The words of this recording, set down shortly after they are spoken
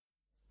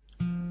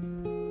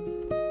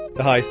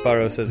the High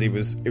Sparrow says he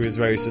was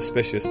very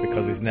suspicious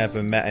because he's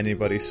never met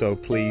anybody so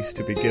pleased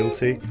to be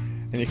guilty.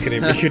 And I could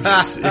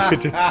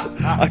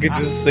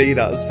just see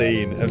that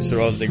scene of Sir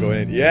Rosny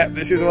going, "Yeah,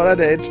 this is what I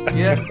did."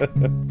 Yeah.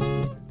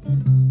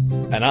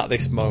 And at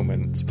this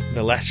moment,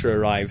 the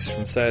letter arrives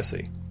from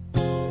Cersei,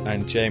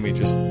 and Jaime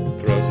just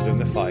throws it in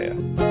the fire.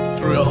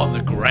 Threw it on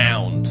the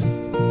ground.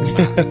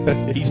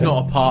 He's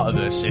not a part of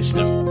her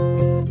system.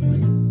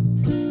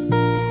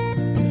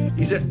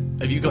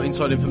 Have you got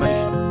inside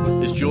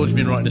information? Has George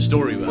been writing a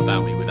story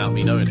about me without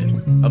me knowing it?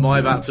 Am I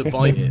about to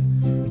bite it?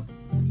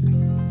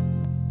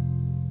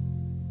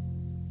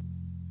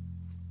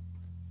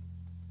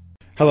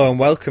 Hello and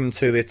welcome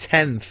to the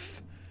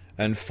 10th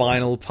and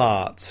final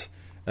part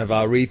of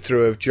our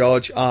read-through of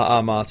George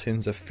R.R.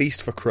 Martin's A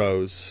Feast for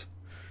Crows.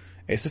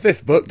 It's the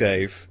 5th book,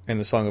 Dave, in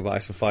the Song of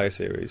Ice and Fire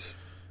series.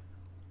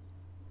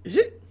 Is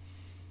it?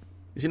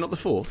 Is it not the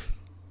 4th?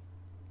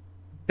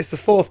 It's the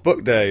 4th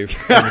book, Dave,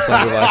 in the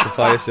Song of Ice and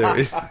Fire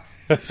series.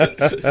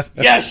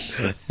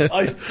 Yes!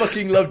 I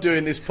fucking love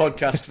doing this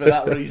podcast for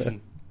that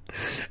reason.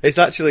 It's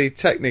actually,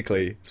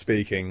 technically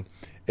speaking,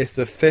 it's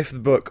the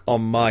 5th book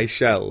on my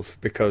shelf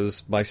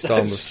because my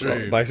Storm of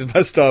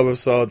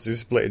Swords is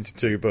split into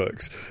 2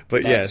 books.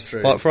 But That's yes,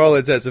 true. for all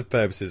intents and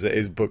purposes, it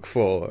is book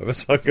 4 of A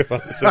Song of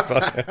Ice and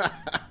Fire.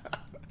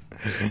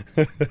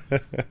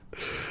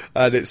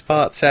 And it's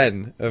part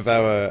 10 of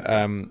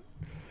our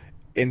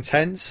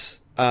intense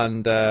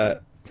and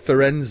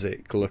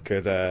forensic look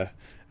at A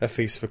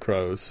Feast for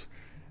Crows.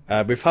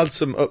 We've had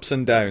some ups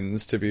and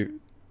downs, to be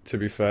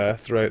fair,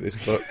 throughout this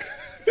book.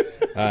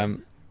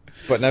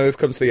 But now we've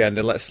come to the end,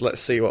 and let's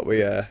see what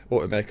we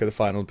make of the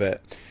final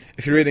bit.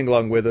 If you're reading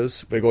along with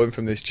us, we're going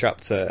from this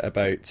chapter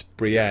about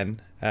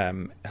Brienne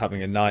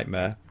having a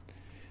nightmare,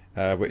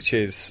 which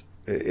is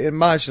in a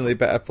marginally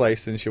better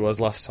place than she was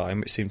last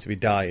time, which seemed to be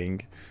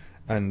dying.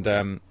 And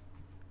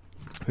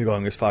we're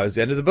going as far as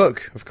the end of the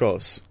book, of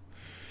course.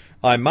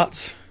 I'm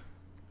Matt.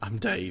 I'm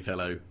Dave,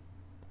 hello.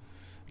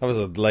 That was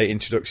a late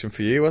introduction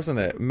for you, wasn't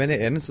it? A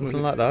minute in,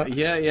 something like that.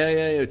 Yeah.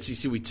 It's, you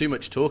see, we too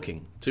much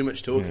talking,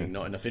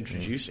 not enough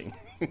introducing.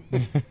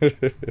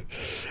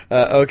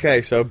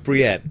 Okay, so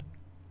Brienne,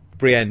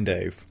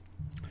 Dave.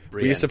 Were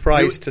you Brienne.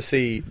 surprised to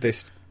see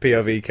this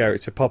POV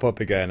character pop up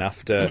again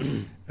after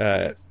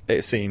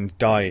it seemed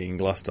dying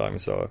last time I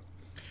saw her?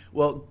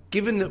 Well,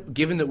 given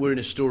that we're in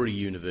a story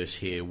universe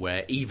here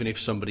where even if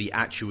somebody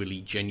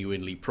actually,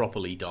 genuinely,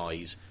 properly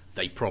dies,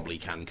 they probably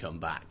can come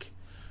back.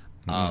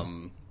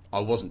 I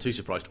wasn't too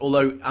surprised.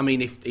 Although, I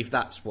mean, if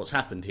that's what's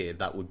happened here,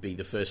 that would be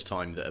the first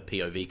time that a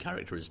POV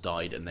character has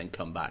died and then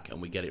come back and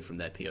we get it from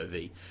their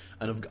POV.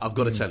 And I've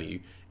got to tell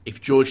you,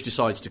 if George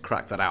decides to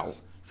crack that out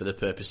for the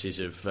purposes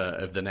of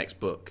the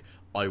next book,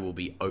 I will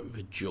be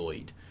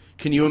overjoyed.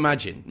 Can you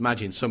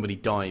imagine somebody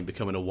dying,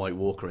 becoming a White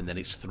Walker, and then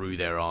it's through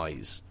their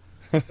eyes?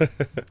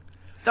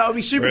 That would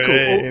be super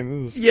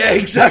Brains. cool. Yeah,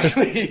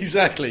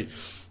 exactly.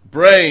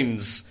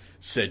 Brains,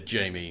 said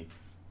Jaime.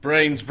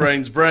 Brains.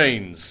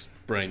 Brains.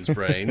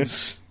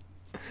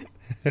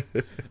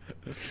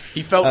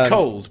 He felt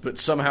cold, but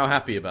somehow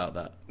happy about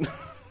that.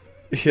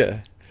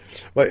 Yeah.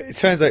 Well, it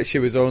turns out she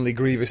was only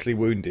grievously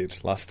wounded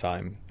last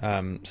time.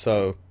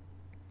 So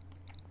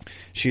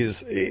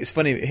it's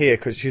funny here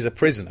because she's a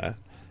prisoner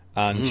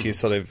and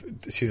she's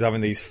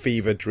having these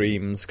fever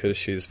dreams because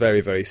she's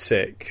very, very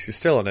sick. She's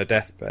still on her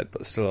deathbed,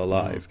 but still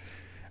alive.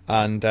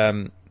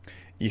 And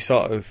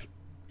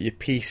you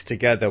piece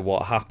together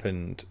what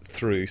happened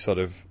through sort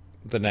of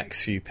the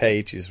next few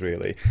pages,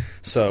 really.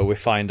 So we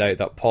find out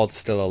that Pod's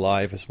still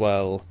alive as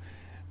well.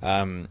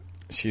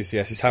 She's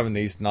having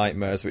these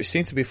nightmares, which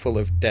seem to be full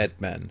of dead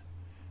men.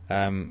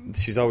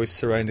 She's always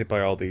surrounded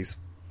by all these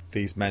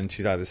men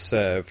she's either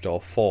served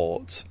or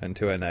fought and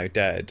who are now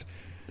dead.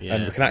 Yeah.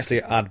 And we can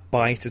actually add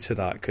Biter to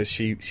that because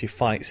she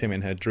fights him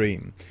in her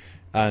dream,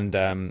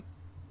 and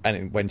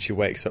when she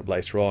wakes up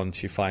later on,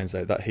 she finds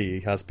out that he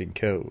has been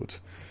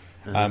killed.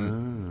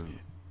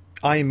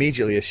 I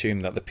immediately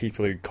assumed that the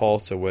people who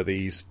caught her were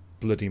these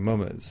bloody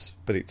mummers,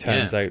 but it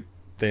turns out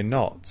they're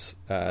not.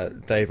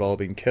 They've all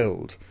been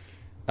killed,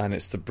 and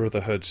it's the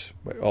Brotherhood,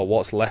 or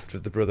what's left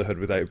of the Brotherhood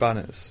without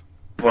banners.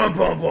 Bum,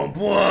 bum, bum,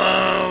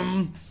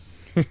 bum.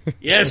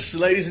 Yes,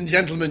 ladies and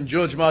gentlemen,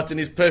 George Martin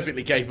is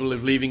perfectly capable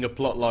of leaving a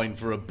plot line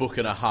for a book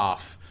and a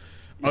half,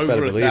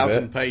 over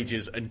 1,000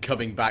 pages, and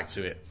coming back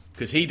to it,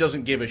 because he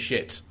doesn't give a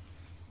shit.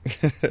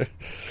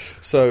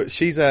 So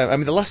she's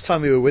the last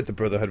time we were with the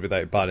Brotherhood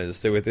without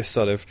banners, they were this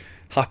sort of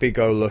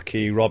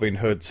happy-go-lucky Robin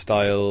Hood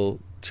style,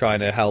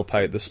 trying to help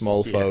out the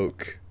small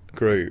folk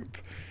group.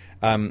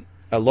 A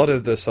lot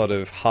of the sort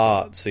of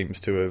heart seems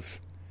to have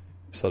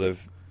sort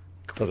of,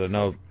 I don't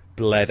know,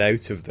 bled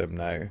out of them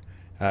now,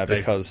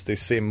 because they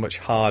seem much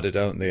harder,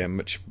 don't they, and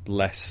much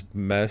less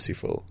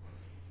merciful.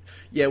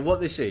 Yeah, what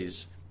this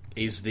is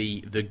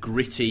the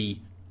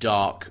gritty,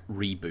 dark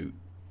reboot.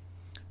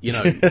 You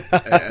know,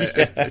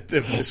 of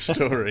the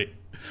story.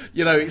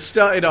 You know, it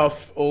started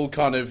off all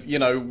kind of,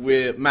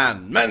 we're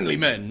manly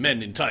men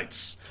in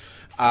tights.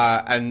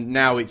 And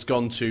now it's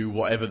gone to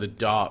whatever the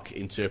dark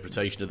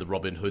interpretation of the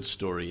Robin Hood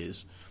story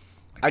is.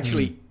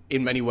 Actually,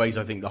 in many ways,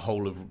 I think the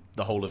whole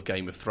of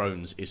Game of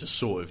Thrones is a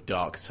sort of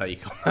dark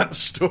take on that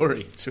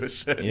story to a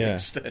certain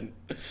extent.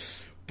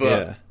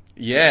 But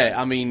yeah,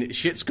 I mean,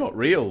 shit's got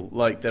real.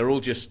 Like they're all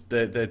just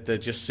they're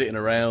just sitting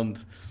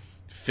around,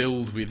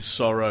 filled with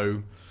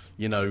sorrow,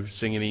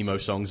 singing emo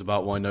songs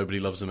about why nobody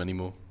loves them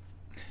anymore.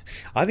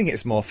 I think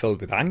it's more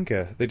filled with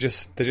anger. They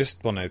just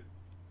want to,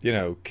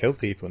 kill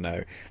people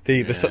now.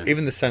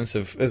 Even the sense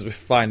of, as we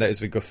find out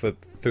as we go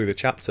through the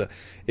chapter,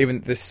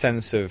 even this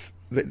sense of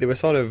they were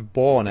sort of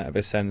born out of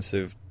a sense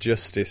of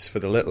justice for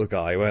the little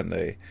guy, weren't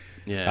they?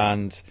 Yeah.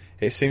 And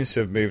it seems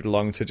to have moved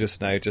along to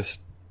just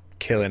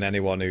killing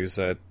anyone who's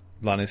a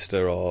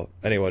Lannister or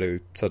anyone who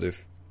sort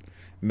of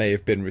may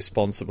have been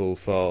responsible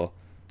for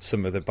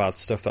some of the bad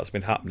stuff that's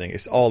been happening.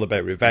 It's all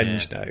about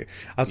revenge now.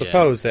 I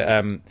suppose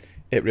that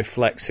it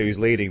reflects who's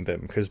leading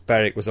them, because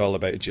Beric was all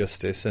about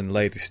justice, and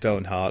Lady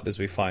Stoneheart, as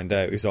we find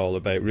out, is all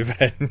about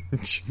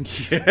revenge.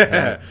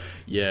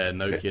 Yeah,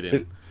 no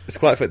kidding. It's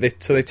quite funny.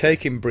 So they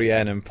take in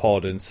Brienne and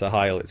Pod and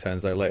Sahil, it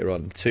turns out later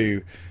on,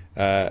 to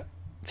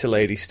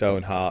Lady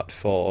Stoneheart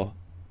for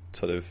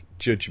sort of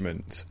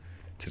judgment,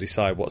 to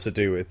decide what to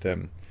do with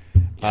them.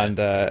 Yeah.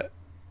 And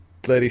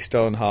Lady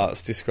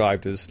Stoneheart's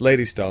described as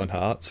Lady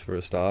Stoneheart, for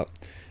a start,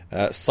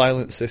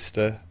 Silent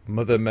Sister,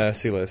 Mother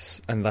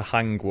Merciless, and the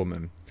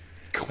Hangwoman.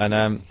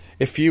 And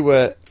if you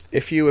were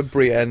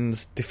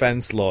Brienne's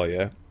defence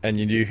lawyer and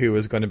you knew who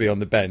was going to be on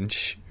the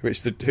bench,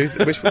 who's the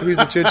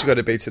judge going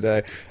to be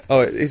today? Oh,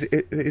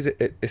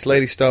 it's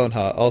Lady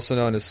Stoneheart, also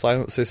known as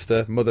Silent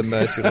Sister, Mother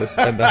Merciless,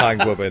 and the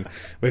Hangwoman.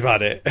 We've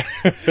had it.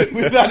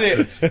 We've had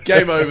it.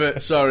 Game over.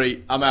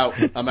 Sorry, I'm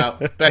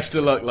out. Best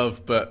of luck,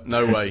 love, but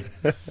no way.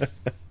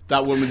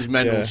 That woman's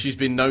mental. Yeah. She's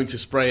been known to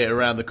spray it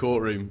around the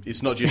courtroom.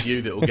 It's not just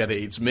you that will get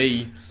it. It's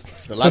me.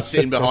 It's the lad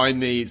sitting behind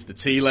me. It's the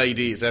tea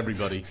lady. It's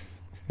everybody.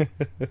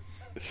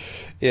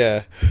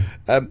 Yeah.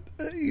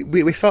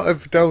 We sort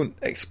of don't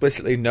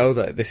explicitly know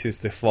that this is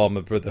the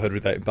former Brotherhood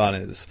Without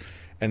Banners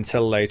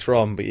until later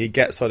on, but you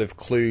get sort of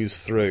clues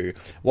through.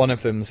 One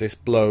of them's this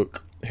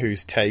bloke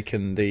who's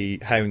taken the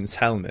Hound's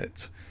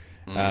helmet,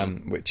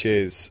 which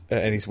is,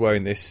 and he's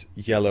wearing this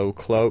yellow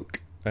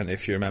cloak. And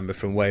if you remember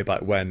from way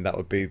back when, that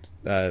would be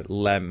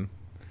Lem,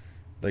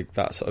 like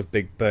that sort of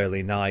big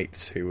burly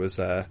knight who was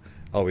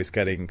always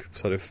getting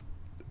sort of,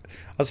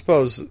 I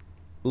suppose,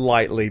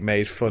 lightly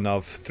made fun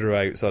of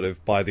throughout, sort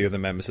of by the other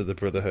members of the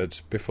Brotherhood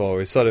before.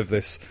 He's sort of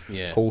this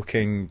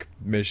hulking,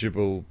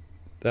 miserable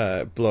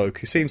bloke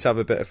who seems to have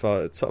a bit of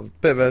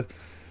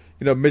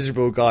a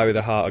miserable guy with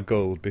a heart of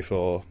gold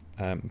before,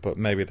 but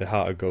maybe the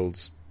heart of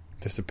gold's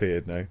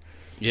disappeared now.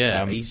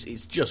 Yeah,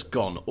 it's just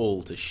gone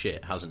all to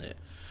shit, hasn't it?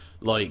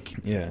 Like,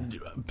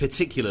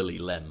 particularly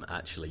Lem,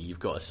 actually, you've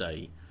got to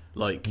say.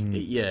 Like,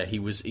 he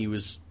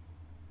was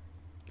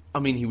I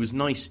mean, he was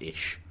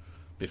nice-ish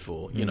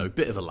before,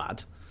 bit of a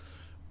lad.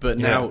 But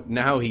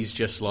now he's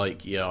just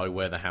like, I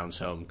wear the Hound's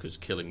helm because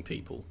killing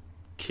people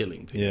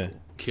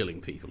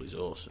is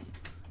awesome.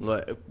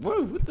 Like,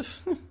 whoa, what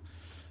the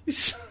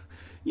it's,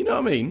 you know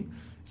what I mean?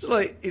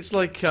 It's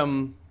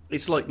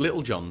like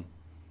Little John.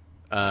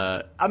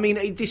 I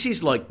mean, this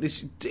is like,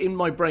 this in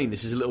my brain,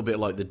 this is a little bit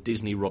like the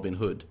Disney Robin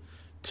Hood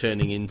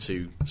turning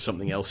into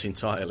something else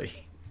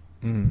entirely.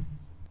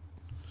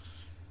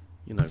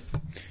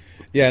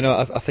 Yeah, no,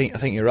 I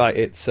think you're right.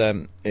 It's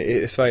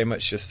very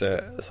much just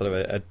a sort of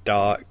a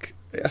dark.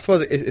 I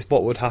suppose it's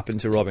what would happen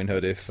to Robin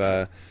Hood if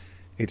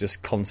he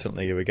just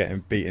constantly were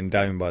getting beaten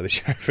down by the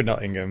Sheriff of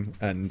Nottingham,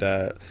 and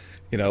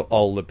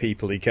all the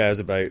people he cares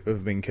about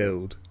have been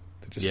killed.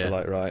 They just be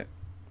like, right,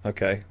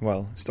 okay,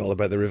 well, it's all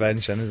about the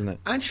revenge then, isn't it?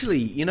 Actually,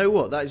 you know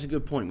what? That is a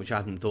good point, which I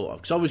hadn't thought of.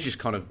 Because I was just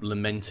kind of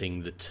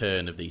lamenting the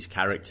turn of these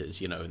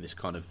characters, and this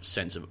kind of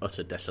sense of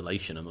utter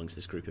desolation amongst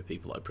this group of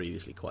people I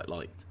previously quite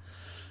liked.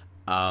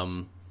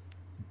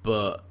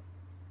 But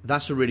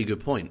that's a really good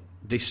point.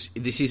 This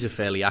is a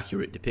fairly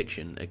accurate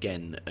depiction,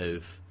 again,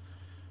 of,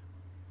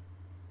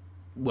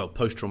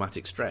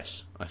 post-traumatic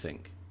stress, I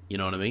think. You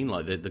know what I mean?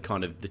 Like the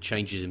kind of the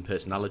changes in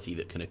personality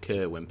that can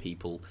occur when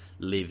people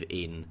live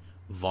in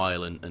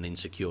violent and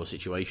insecure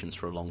situations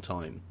for a long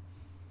time.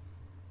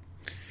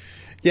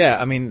 Yeah,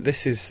 I mean,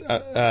 this is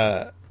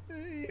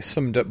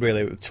summed up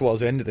really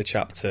towards the end of the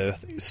chapter.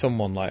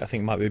 Someone, like, I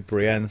think it might be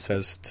Brienne,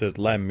 says to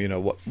Lem,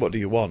 what do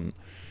you want?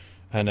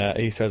 And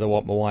he says, I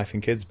want my wife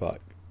and kids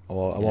back,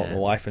 or I want my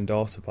wife and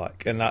daughter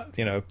back. And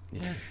that,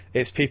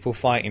 it's people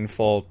fighting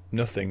for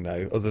nothing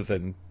now other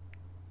than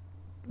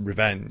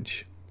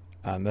revenge.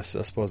 And I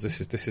suppose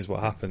this is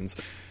what happens.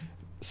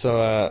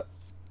 So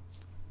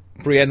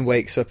Brienne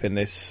wakes up in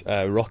this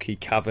rocky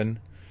cavern.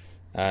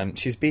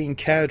 She's being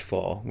cared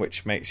for,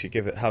 which makes you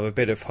have a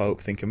bit of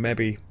hope, thinking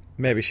maybe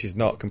she's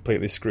not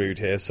completely screwed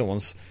here.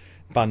 Someone's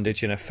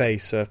bandaging her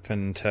face up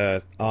and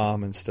her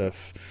arm and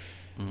stuff.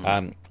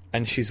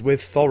 And she's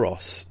with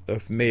Thoros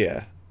of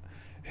Myr,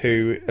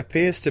 who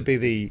appears to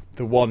be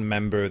the one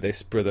member of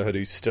this Brotherhood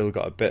who's still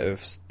got a bit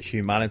of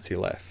humanity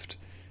left.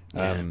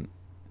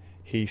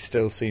 He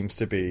still seems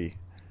to be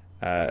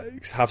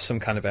have some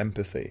kind of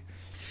empathy.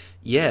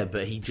 Yeah,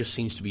 but he just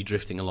seems to be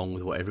drifting along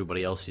with what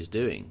everybody else is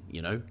doing,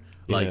 you know?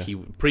 Like, Yeah. he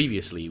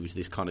previously was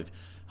this kind of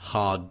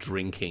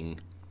hard-drinking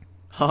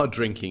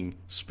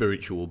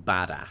spiritual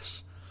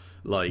badass.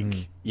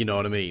 Like, you know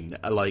what I mean?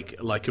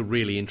 Like a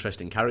really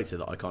interesting character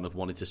that I kind of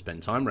wanted to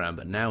spend time around,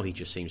 but now he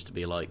just seems to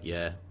be like,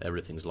 yeah,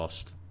 everything's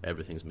lost,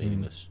 everything's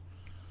meaningless.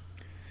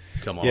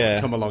 Come on, Yeah.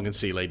 come along and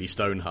see Lady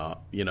Stoneheart,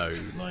 you know,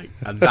 like,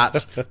 and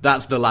that's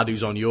the lad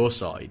who's on your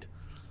side.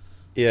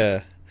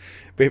 Yeah.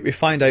 We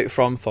find out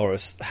from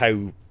Thoros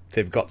how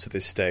they've got to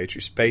this stage,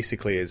 which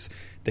basically is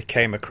they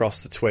came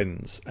across the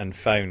twins and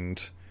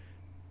found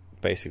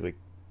basically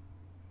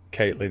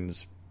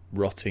Caitlyn's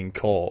rotting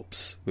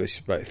corpse, which is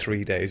about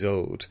 3 days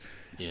old.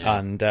 Yeah.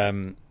 And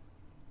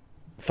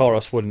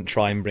Thoros wouldn't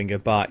try and bring her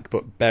back,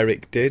 but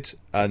Beric did,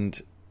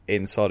 and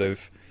in sort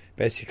of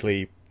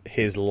basically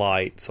his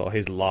light or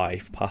his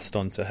life passed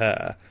on to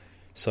her,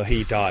 so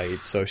he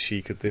died so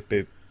she could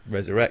be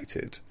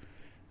resurrected.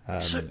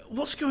 So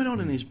what's going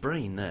on in his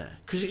brain there?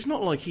 Because it's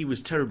not like he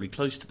was terribly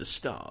close to the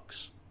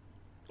Starks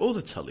or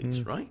the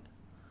Tullys, right?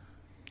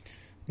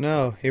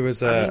 No, he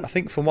was. I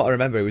think from what I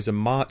remember, he was a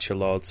Marcher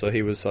Lord, so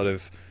he was sort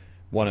of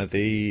one of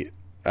the.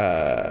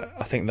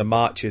 I think the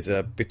Marches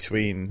are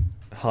between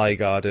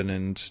Highgarden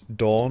and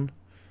Dawn.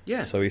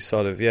 Yeah. So he's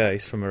sort of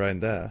he's from around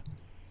there.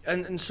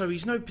 And so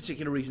he's no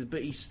particular reason,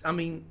 but I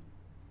mean,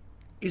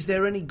 is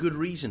there any good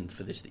reason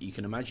for this that you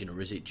can imagine, or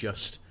is it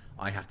just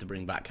I have to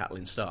bring back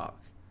Catelyn Stark,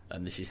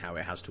 and this is how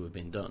it has to have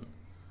been done?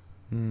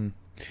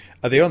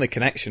 The only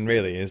connection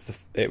really is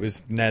it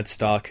was Ned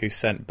Stark who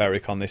sent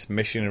Beric on this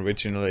mission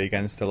originally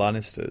against the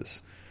Lannisters.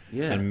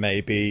 Yeah. And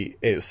maybe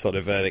it's sort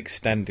of an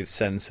extended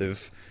sense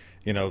of,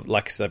 you know,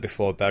 like I said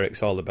before,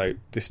 Beric's all about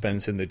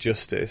dispensing the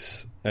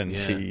justice, and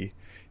he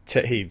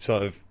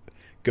sort of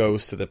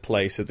goes to the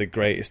place of the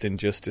greatest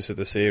injustice of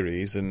the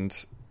series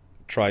and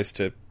tries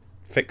to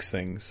fix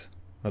things.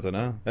 I don't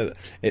know.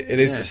 It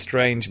is a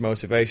strange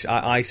motivation.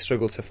 I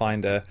struggle to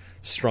find a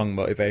strong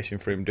motivation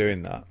for him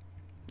doing that.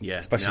 Yeah.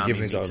 Especially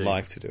given his own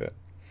life to do it.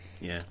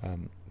 Yeah.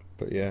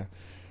 But yeah.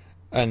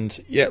 And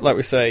yeah, like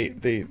we say,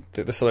 the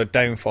sort of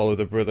downfall of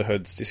the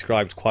Brotherhood's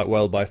described quite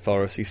well by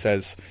Thoros. He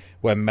says,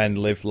 when men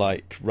live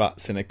like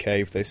rats in a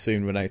cave, they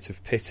soon run out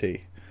of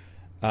pity.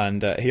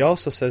 And he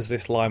also says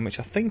this line, which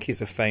I think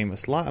is a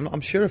famous line. I'm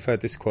sure I've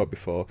heard this quote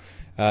before.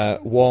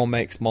 War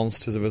makes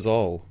monsters of us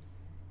all.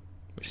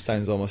 Which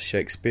sounds almost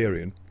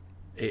Shakespearean.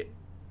 It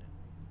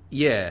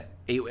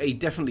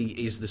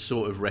definitely is the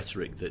sort of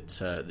rhetoric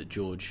that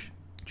George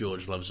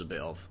loves a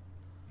bit of.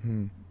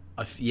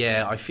 I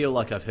feel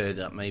like I've heard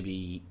that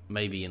maybe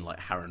in like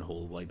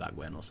Harrenhal way back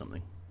when or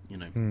something, you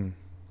know.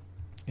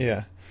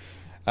 Yeah.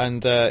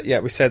 And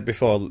we said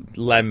before,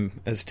 Lem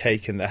has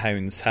taken the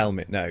Hound's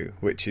helmet now,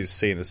 which is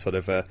seen as sort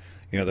of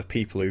the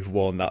people who've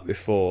worn that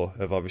before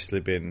have obviously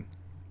been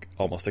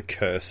almost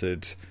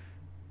accursed,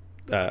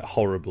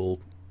 horrible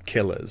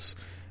killers.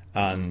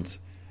 And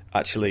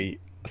actually,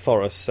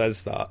 Thoros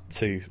says that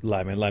to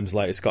Lem, and Lem's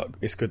like,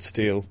 it's good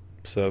steel,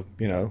 so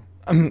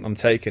I'm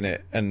taking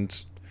it. And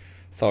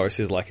Thoros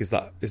is like, is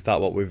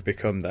that what we've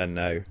become then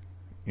now?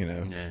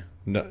 Yeah.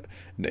 No,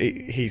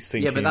 he's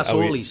thinking. Yeah, but that's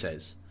all he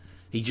says.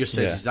 He just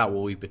says, Yeah. "Is that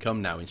what we've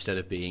become now?" Instead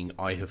of being,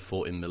 "I have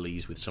fought in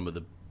Melees with some of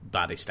the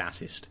baddest,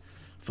 assest,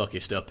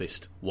 fuckest,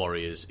 uppest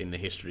warriors in the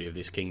history of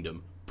this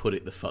kingdom. Put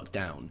it the fuck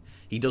down."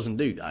 He doesn't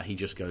do that. He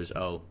just goes,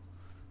 "Oh,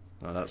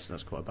 that's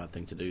quite a bad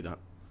thing to do. That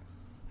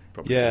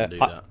probably shouldn't do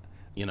that."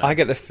 I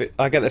get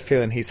the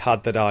feeling he's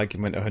had that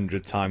argument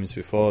 100 times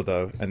before,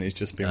 though, and he's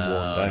just been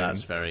worn down.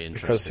 That's very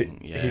interesting.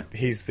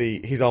 Because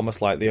he's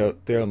almost like the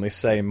only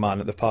sane man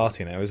at the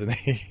party now, isn't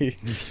he?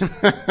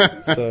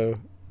 So,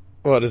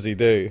 what does he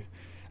do?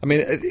 I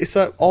mean, it's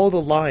all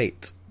the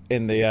light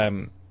in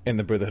the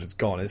Brotherhood's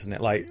gone, isn't it?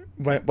 Like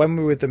when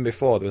we were with them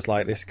before, there was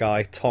like this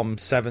guy Tom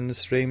Seven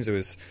streams who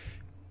was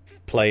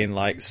playing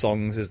like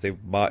songs as they were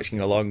marching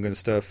along and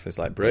stuff. It's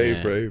like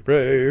brave, brave,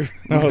 brave.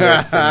 All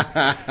this,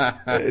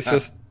 it's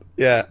just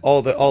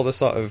all the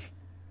sort of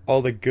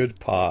all the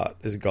good part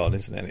is gone,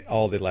 isn't it?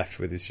 All they're left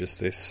with is just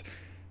this.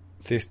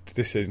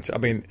 I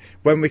mean,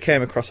 when we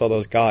came across all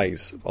those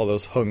guys, all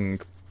those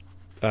hung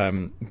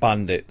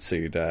bandits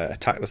who'd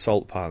attacked the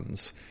salt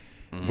pans,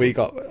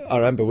 I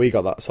remember we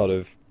got that sort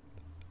of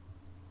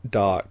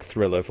dark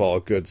thrill of, oh,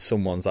 good,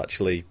 someone's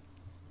actually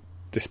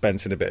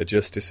dispensing a bit of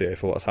justice here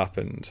for what's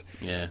happened.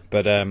 Yeah.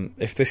 But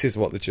if this is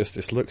what the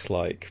justice looks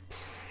like,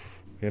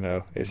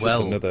 it's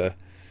just another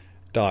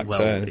dark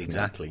turn, isn't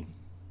exactly. it?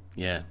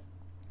 Yeah.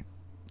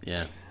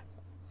 Yeah.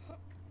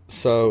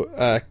 So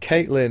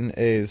Caitlyn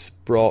is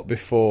brought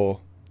before.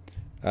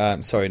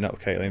 Sorry, not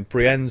Caitlyn.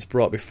 Brienne's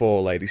brought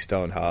before Lady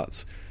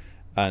Stoneheart,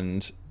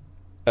 and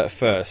at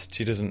first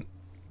she doesn't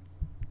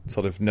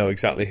sort of know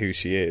exactly who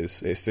she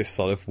is. It's this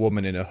sort of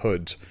woman in a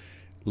hood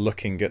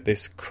looking at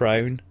this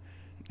crown,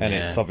 and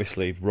it's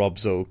obviously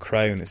Rob's old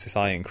crown. It's this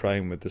iron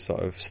crown with the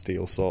sort of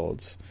steel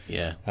swords.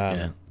 Yeah.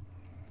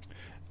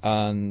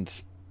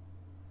 And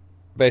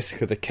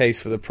basically the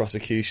case for the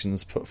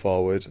prosecution's put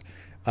forward,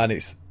 and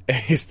it's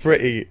is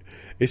pretty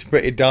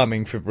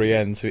damning for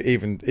Brienne to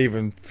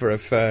even for a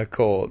fair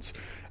court.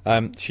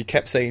 She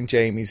kept saying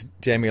Jamie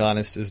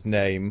Lannister's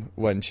name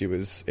when she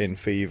was in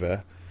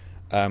fever.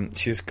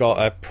 She's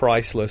got a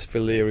priceless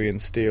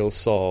Valyrian steel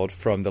sword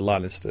from the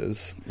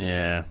Lannisters.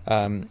 Yeah.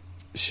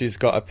 She's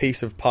got a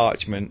piece of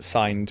parchment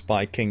signed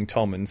by King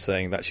Tommen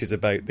saying that she's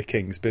about the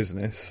king's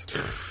business.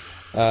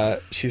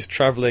 She's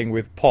travelling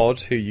with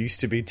Pod, who used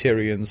to be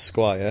Tyrion's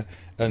squire,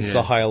 and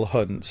Sahil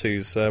Hunt,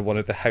 who's one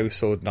of the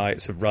household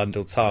knights of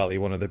Randall Tarly,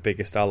 one of the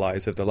biggest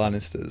allies of the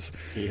Lannisters.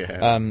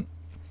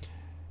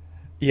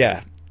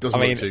 Yeah. Doesn't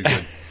look too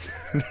good.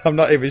 I'm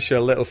not even sure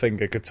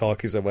Littlefinger could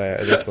talk his way out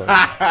of this one.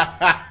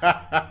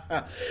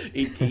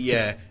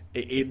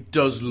 It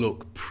does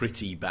look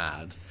pretty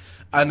bad.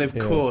 And of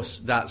course,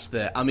 that's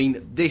the... I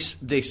mean, this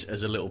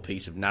as a little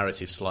piece of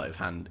narrative sleight of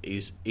hand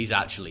is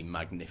actually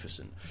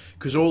magnificent.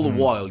 Because all the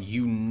while,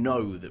 you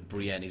know that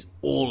Brienne is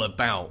all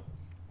about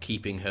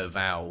keeping her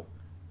vow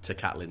to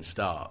Catelyn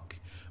Stark.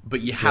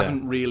 But you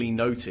haven't really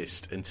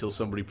noticed until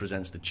somebody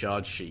presents the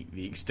charge sheet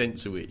the extent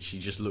to which she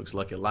just looks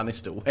like a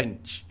Lannister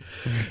wench.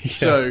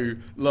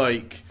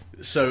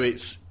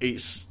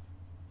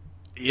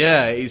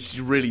 It's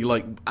really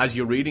like, as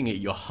you're reading it,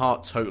 your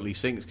heart totally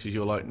sinks because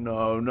you're like,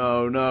 no.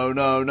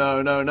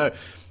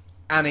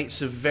 And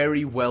it's a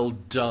very well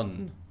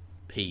done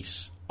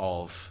piece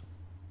of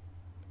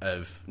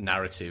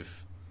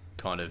narrative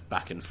kind of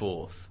back and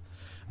forth.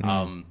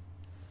 And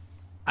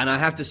I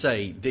have to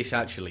say, this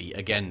actually,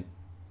 again,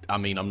 I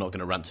mean, I'm not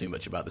going to rant too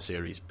much about the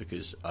series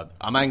because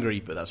I'm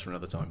angry, but that's for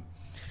another time.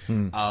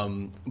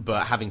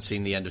 But having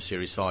seen the end of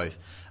Series 5,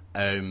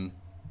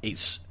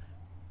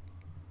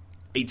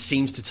 it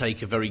seems to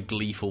take a very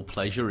gleeful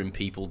pleasure in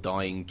people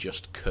dying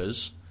just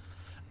 'cause.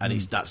 And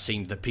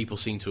that people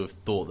seem to have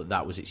thought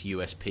that was its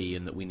USP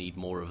and that we need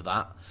more of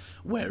that.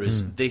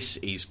 Whereas this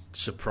is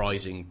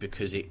surprising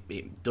because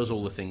it does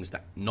all the things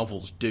that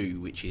novels do,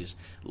 which is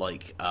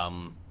like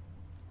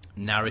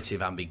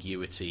narrative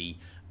ambiguity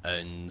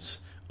and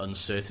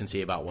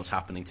uncertainty about what's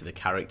happening to the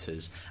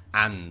characters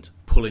and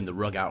pulling the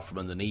rug out from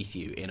underneath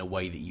you in a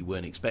way that you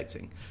weren't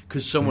expecting.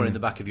 Because somewhere in the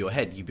back of your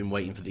head, you've been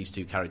waiting for these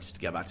two characters to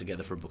get back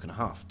together for a book and a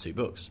half, 2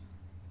 books.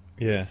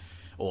 Yeah.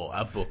 Or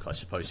a book, I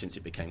suppose, since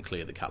it became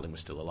clear that Catelyn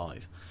was still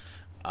alive.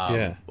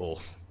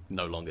 Or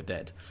no longer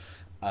dead.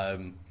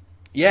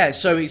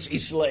 So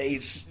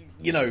it's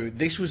you know,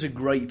 this was a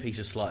great piece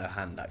of sleight of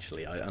hand,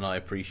 actually, and I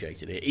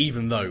appreciated it.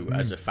 Even though,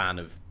 as a fan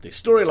of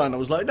this storyline, I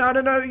was like, no,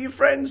 you're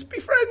friends,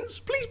 be friends,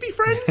 please be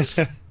friends.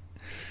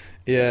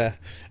 Yeah.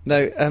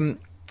 No,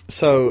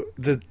 so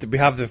we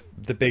have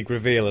the big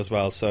reveal as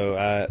well.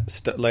 So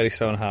Lady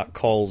Stoneheart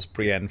calls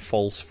Brienne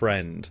false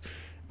friend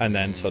and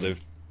then sort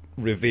of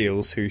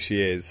reveals who she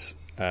is,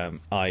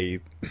 i.e.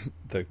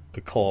 the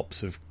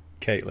corpse of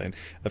Catelyn.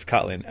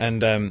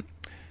 And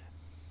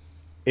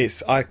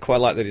I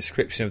quite like the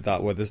description of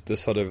that, where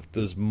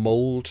there's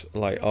mold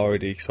like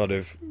already sort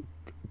of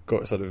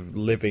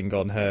living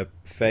on her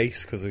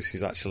face, because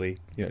she's actually,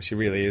 you know, she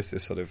really is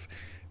this sort of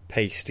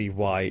pasty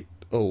white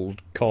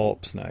old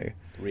corpse now,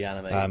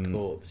 reanimated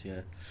corpse,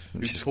 who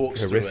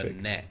talks through her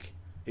neck.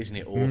 Isn't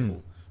it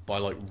awful? By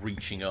like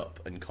reaching up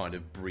and kind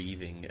of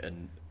breathing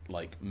and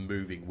like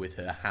moving with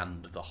her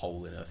hand the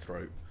hole in her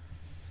throat.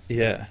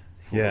 Yeah.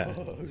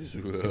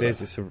 It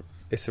is.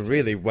 It's a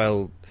really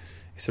well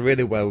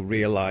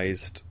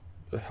realised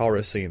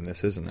horror scene,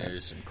 this, isn't it?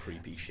 There's some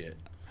creepy shit.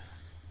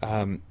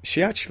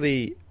 She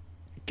actually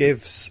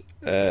gives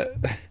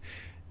Brienne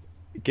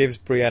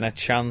a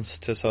chance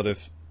to sort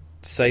of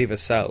save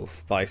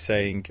herself by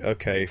saying,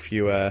 "Okay, if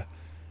you I'll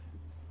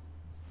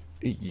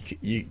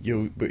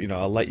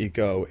let you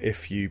go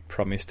if you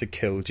promise to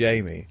kill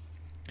Jaime."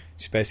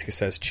 She basically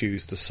says,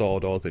 "Choose the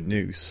sword or the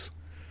noose,"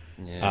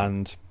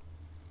 and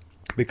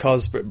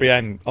because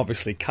Brienne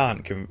obviously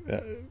can't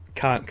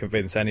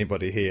convince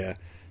anybody here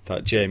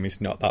that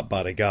Jaime's not that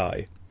bad a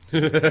guy.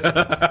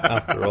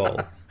 After all,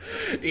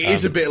 it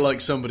is a bit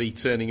like somebody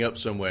turning up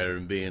somewhere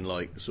and being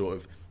like, sort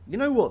of, you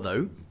know what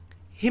though,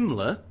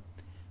 Himmler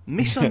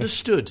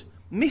misunderstood.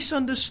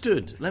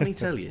 Let me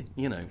tell you,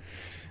 you know.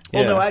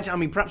 Although, I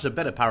mean, perhaps a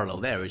better parallel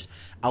there is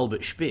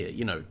Albert Speer,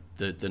 you know,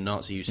 the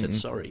Nazi who said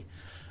sorry.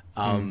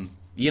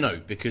 You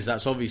know, because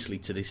that's obviously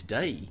to this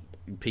day,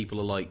 people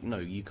are like, no,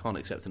 you can't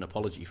accept an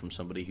apology from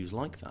somebody who's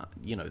like that.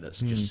 You know, that's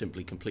just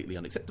simply completely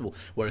unacceptable.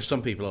 Whereas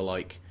some people are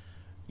like,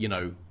 you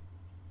know,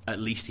 at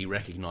least he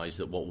recognised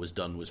that what was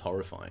done was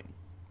horrifying.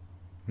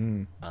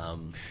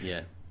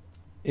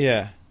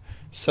 Yeah.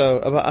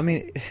 So, I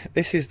mean,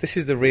 this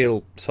is the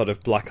real sort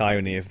of black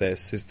irony of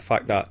this, is the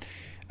fact that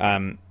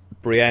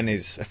Brienne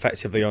is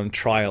effectively on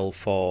trial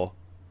for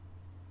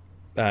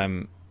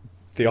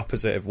the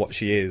opposite of what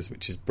she is,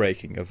 which is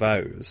breaking her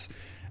vows.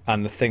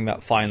 And the thing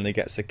that finally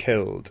gets her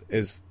killed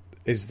is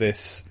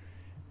this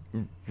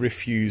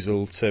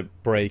refusal to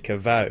break a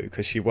vow,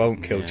 because she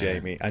won't kill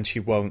Jaime, and she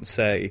won't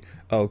say,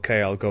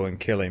 "Okay, I'll go and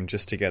kill him"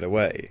 just to get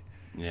away.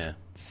 Yeah.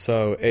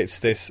 So it's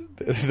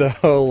the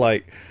whole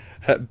like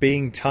her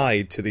being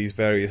tied to these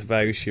various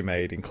vows she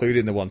made,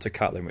 including the one to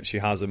Catelyn, which she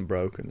hasn't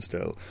broken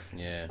still,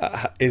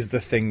 is the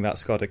thing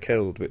that's got her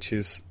killed, which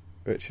is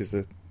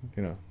the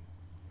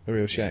a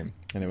real shame.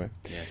 Anyway,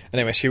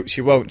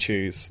 she won't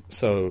choose,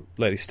 so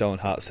Lady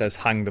Stoneheart says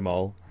hang them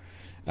all.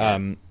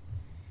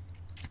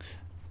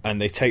 And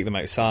they take them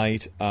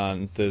outside,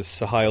 and there's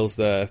Sahiles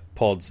there,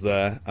 Pod's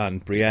there,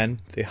 and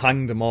Brienne. They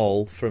hang them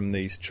all from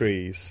these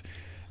trees,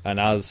 and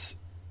as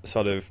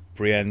sort of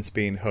Brienne's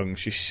being hung,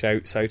 she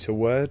shouts out a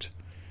word.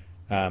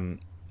 There's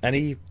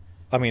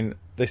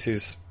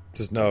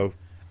no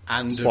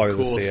and spoilers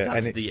of course here.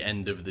 That's the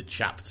end of the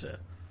chapter.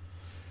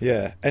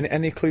 Yeah.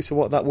 Any clue to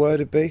what that word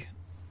would be?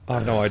 I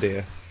have no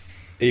idea,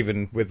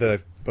 even with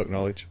the book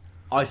knowledge.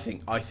 I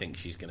think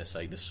she's going to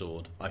say the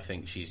sword. I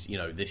think she's,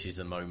 this is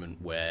the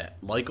moment where,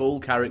 like all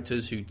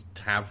characters who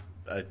have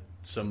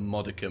some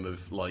modicum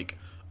of like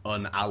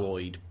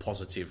unalloyed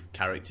positive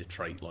character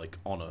trait like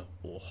honour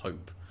or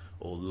hope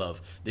or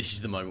love, this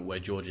is the moment where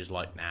George is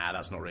like, nah,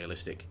 that's not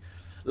realistic.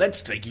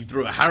 Let's take you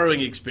through a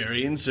harrowing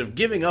experience of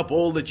giving up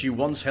all that you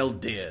once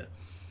held dear.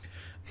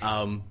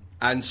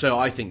 And so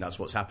I think that's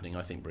what's happening.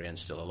 I think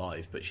Brienne's still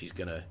alive, but she's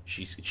gonna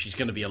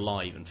be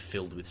alive and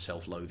filled with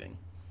self-loathing.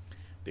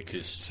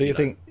 Because so you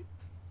think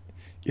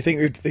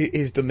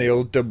he's done the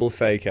old double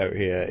fake out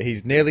here?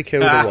 He's nearly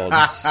killed her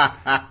once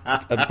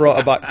and brought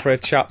her back for a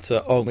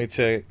chapter, only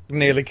to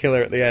nearly kill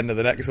her at the end of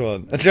the next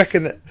one. And do you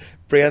reckon that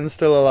Brienne's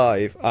still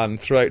alive, and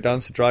throughout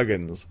Dance of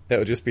Dragons,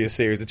 it'll just be a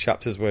series of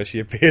chapters where she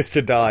appears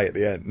to die at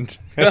the end,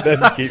 and then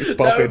keeps popping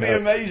That would be up.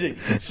 amazing.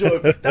 So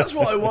that's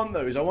what I want,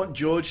 though. Is I want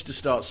George to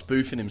start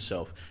spoofing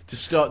himself, to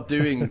start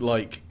doing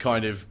like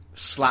kind of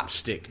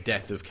slapstick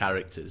death of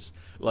characters.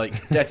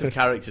 Like, death of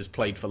characters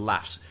played for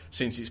laughs,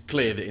 since it's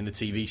clear that in the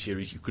TV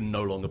series you can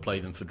no longer play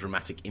them for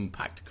dramatic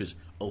impact, because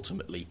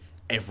ultimately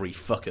every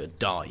fucker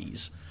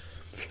dies.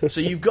 So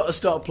you've got to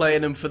start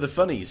playing them for the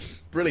funnies.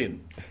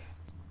 Brilliant.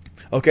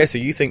 Okay, so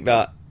you think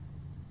that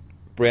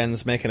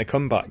Brienne's making a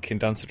comeback in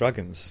Dance of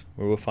Dragons?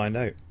 We will find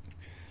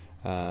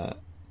out.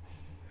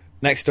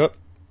 Next up,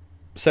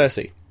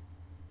 Cersei.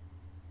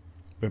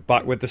 We're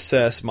back with the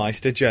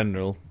Cersmeister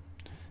General.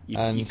 You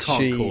can't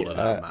call her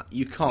that, Matt.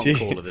 You can't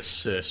call her the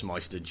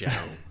Cersmeister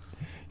General.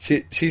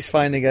 She's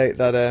finding out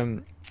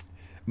that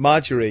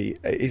Marjorie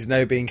is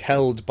now being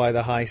held by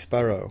the High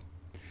Sparrow,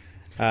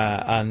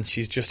 and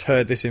she's just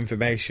heard this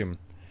information,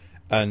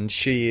 and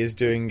she is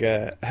doing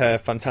her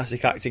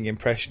fantastic acting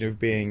impression of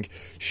being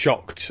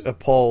shocked,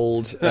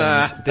 appalled,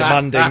 and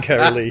demanding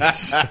her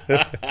release.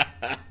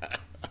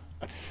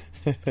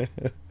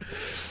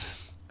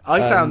 I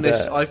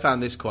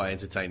found this quite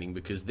entertaining,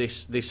 because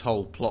this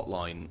whole plot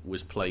line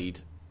was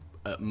played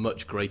at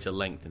much greater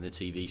length in the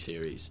TV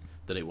series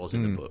than it was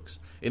in the books.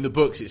 In the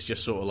books, it's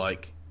just sort of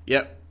like,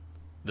 yep,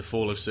 the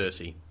fall of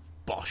Cersei,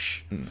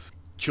 bosh.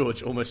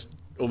 George almost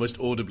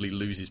audibly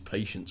loses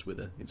patience with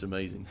her. It's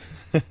amazing.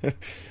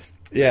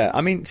 Yeah,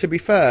 I mean, to be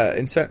fair,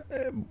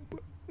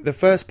 the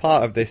first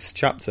part of this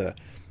chapter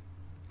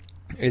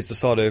is the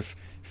sort of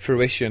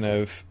fruition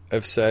of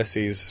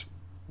Cersei's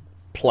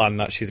plan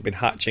that she's been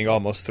hatching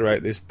almost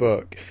throughout this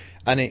book,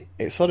 and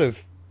it sort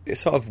of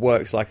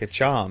works like a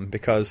charm,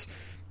 because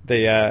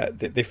they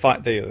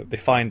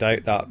find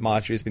out that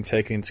Marjorie's been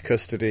taken into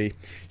custody.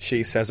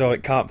 She says, "Oh,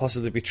 it can't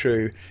possibly be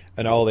true,"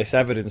 and all this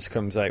evidence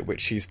comes out which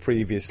she's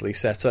previously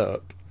set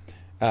up,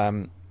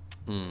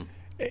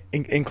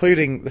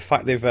 including the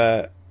fact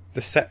the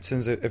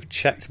Septons have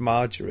checked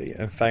Marjorie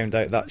and found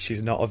out that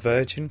she's not a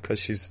virgin, because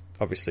she's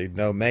obviously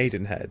no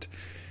maidenhead.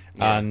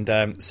 Yeah. And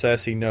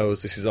Cersei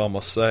knows this is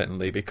almost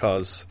certainly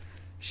because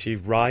she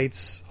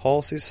rides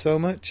horses so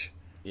much.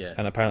 Yeah.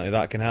 And apparently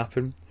that can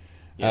happen.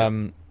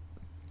 Yeah.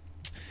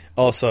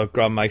 Also,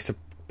 Grandmaster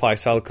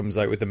Pycelle comes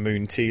out with the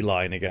Moon Tea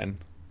line again,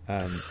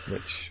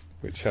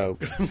 which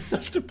helps.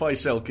 Master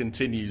Pycelle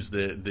continues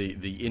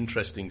the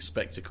interesting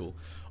spectacle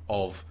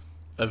of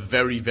a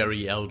very,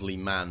 very elderly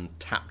man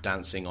tap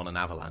dancing on an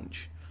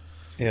avalanche.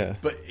 Yeah.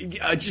 But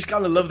I just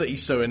kind of love that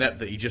he's so inept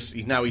that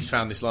he's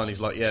found this line. He's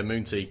like, yeah,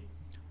 Moon Tea.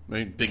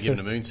 Been given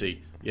a Moon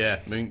Tea. Yeah,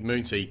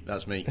 moon Tea.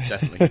 That's me,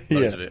 definitely.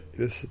 Loads of it.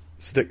 Just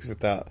sticks with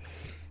that.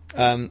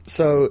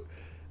 So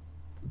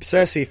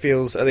Cersei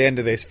feels at the end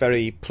of this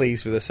very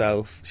pleased with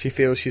herself. She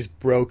feels she's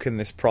broken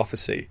this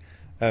prophecy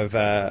of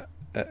that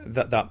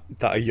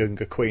a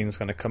younger queen's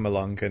going to come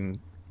along and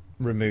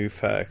remove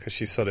her, because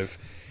she's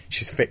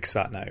fixed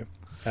that now,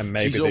 and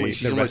maybe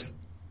she's almost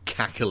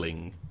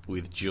cackling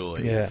with joy.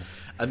 Yeah,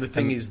 and the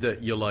thing is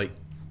that you're like,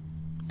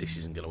 this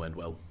isn't going to end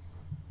well.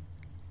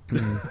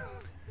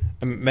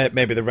 And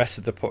maybe the rest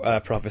of the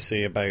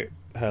prophecy about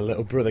her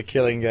little brother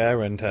killing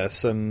her and her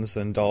sons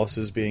and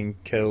daughters being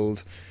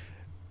killed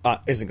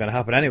isn't going to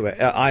happen anyway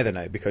either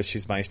now, because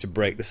she's managed to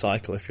break the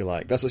cycle, if you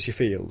like. That's what she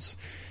feels.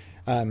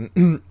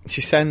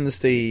 She sends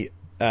the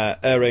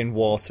Erain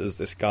Waters,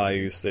 this guy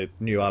who's the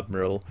new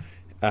admiral,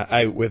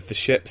 out with the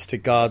ships to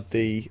guard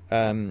the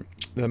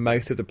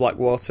mouth of the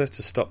Blackwater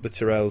to stop the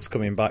Tyrells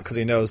coming back, because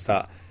he knows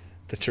that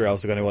the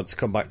Tyrells are going to want to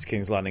come back to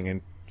King's Landing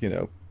and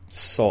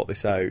sort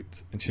this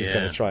out, and she's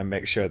going to try and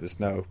make sure there's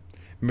no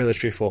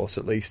military force,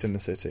 at least in the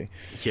city.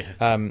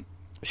 Yeah.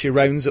 She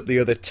rounds up the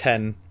other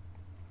 10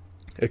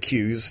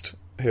 accused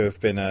who have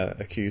been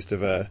accused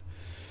of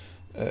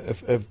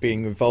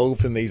being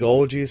involved in these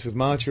orgies with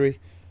Marjorie.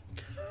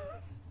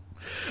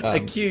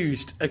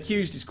 Accused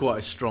is quite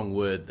a strong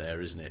word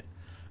there, isn't it?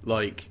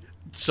 Like,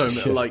 so,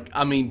 like,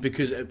 I mean,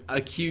 because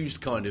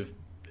accused kind of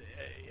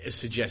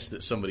suggests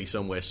that somebody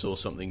somewhere saw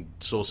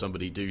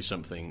somebody do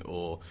something,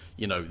 or,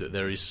 you know, that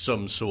there is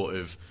some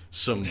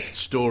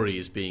story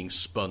is being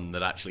spun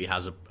that actually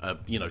has a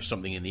you know,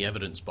 something in the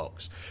evidence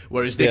box.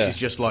 Whereas this is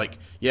just like,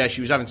 yeah,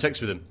 she was having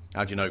sex with him.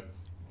 How do you know?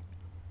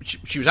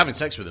 She was having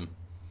sex with him.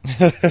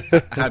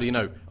 How do you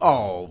know?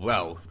 Oh,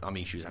 well, I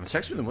mean, she was having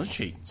sex with him, wasn't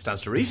she?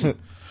 Stands to reason.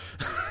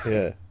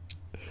 Yeah.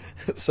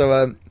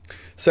 So,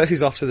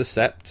 Cersei's off to the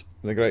Sept,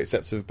 the Great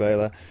Sept of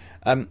Baelor.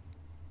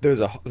 There's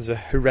a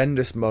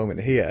horrendous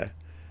moment here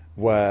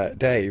where,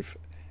 Dave,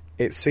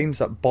 it seems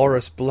that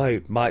Boris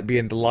Bloat might be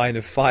in the line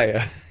of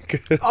fire.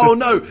 Oh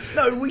no,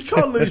 we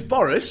can't lose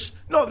Boris.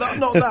 Not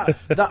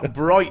that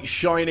bright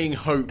shining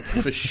hope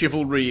for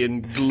chivalry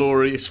and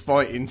glorious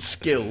fighting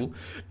skill.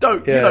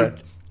 Don't you know?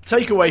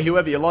 Take away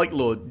whoever you like,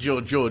 Lord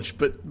George,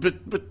 but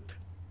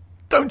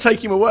don't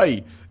take him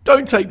away.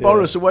 Don't take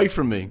Boris away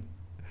from me.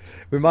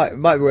 We might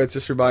be worth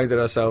just reminding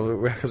ourselves,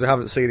 because we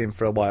haven't seen him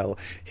for a while.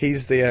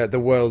 He's the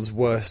world's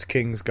worst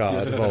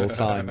Kingsguard of all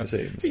time. It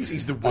seems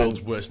he's the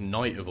world's worst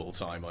knight of all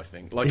time. I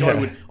think. Like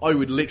I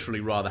would literally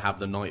rather have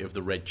the Knight of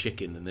the Red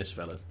Chicken than this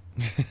fella.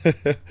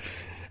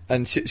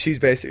 And Cersei's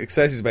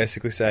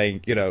basically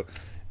saying, you know,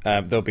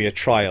 there'll be a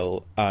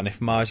trial, and if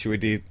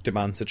Marjorie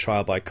demands a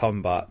trial by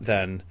combat,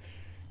 then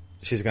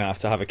she's going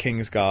to have a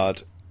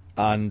Kingsguard,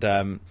 and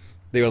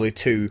the only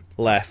two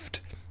left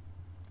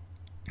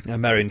are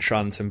Meryn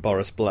Trant and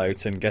Boris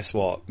Bloat, and guess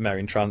what?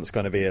 Meryn Trant's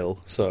going to be ill,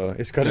 so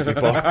it's going to be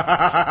Boris.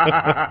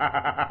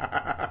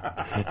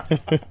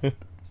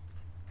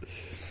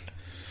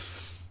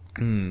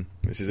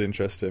 Which is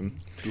interesting.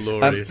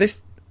 Glorious.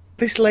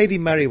 This Lady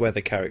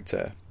Merryweather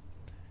character,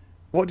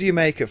 what do you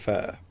make of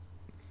her?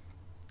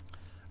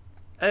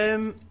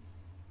 I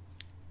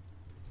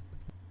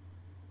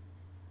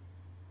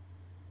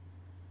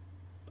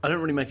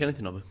don't really make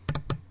anything of her,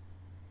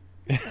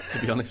 to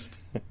be honest.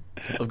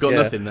 I've got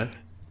nothing there.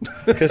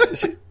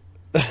 Because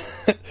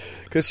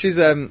she's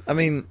I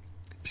mean,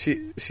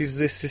 she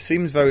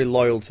seems very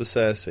loyal to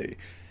Cersei,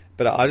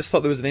 but I just thought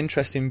there was an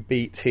interesting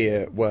beat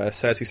here where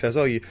Cersei says,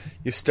 "Oh, you've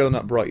still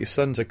not brought your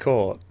son to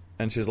court,"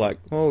 and she's like,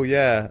 "Oh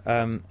yeah,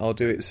 I'll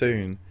do it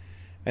soon,"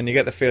 and you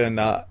get the feeling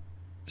that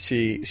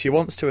she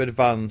wants to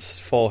advance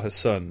for her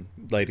son,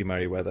 Lady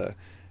Merryweather,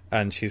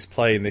 and she's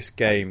playing this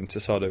game to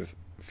sort of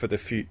for the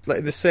future,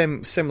 like the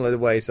similar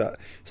ways that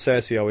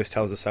Cersei always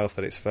tells herself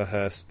that it's for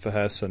her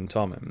son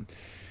Tommen.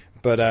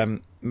 But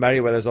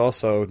Merryweather's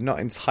also not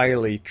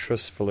entirely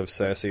trustful of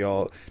Cersei,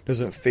 or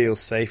doesn't feel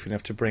safe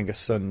enough to bring a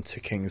son to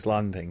King's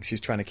Landing.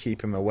 She's trying to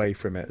keep him away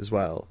from it as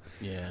well.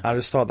 Yeah, I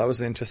just thought that was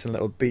an interesting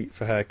little beat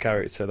for her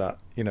character, that,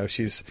 you know,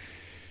 she's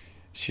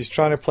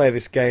trying to play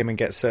this game and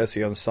get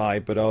Cersei on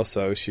side, but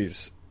also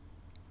she's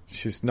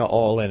not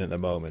all in at the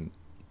moment.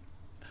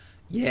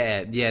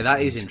 Yeah,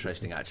 that is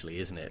interesting, actually,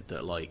 isn't it?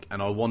 That, like,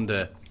 and I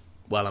wonder.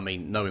 Well, I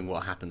mean, knowing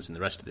what happens in the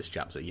rest of this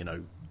chapter, you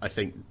know, I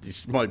think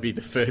this might be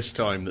the first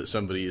time that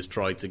somebody has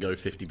tried to go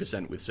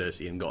 50% with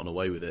Cersei and gotten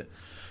away with it,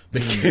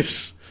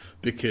 because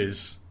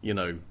you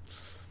know,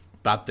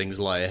 bad things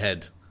lie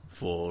ahead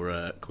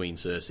for Queen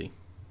Cersei.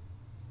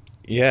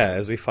 Yeah,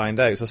 as we find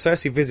out. So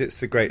Cersei visits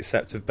the Great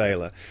Sept of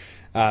Baelor,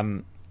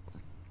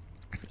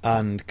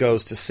 and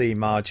goes to see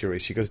Marjorie.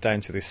 She goes down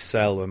to this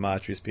cell where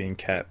Marjorie's being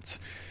kept.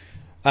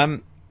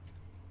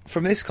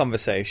 From this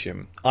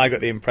conversation, I got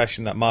the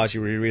impression that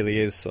Marjorie really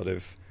is sort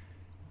of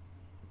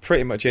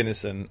pretty much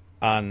innocent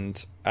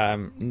and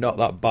not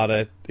that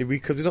bad. You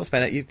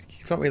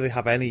don't really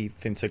have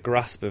anything to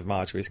grasp of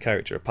Marjorie's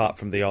character apart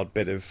from the odd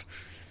bit of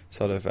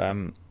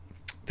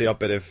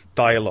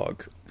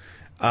dialogue,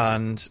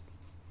 and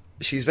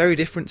she's very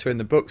different to her in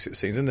the books. It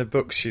seems in the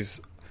books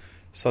she's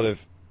sort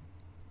of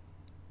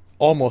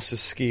almost as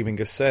scheming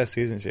as Cersei,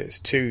 isn't she? It's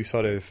two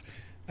sort of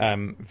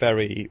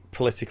very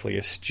politically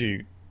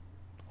astute.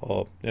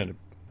 Or, you know, it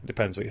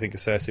depends what you think of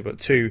Cersei, but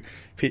two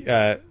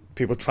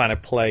people trying to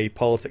play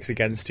politics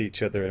against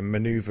each other and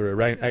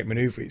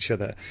outmaneuver each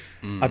other.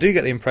 I do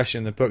get the impression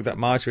in the book that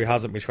Marjorie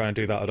hasn't been trying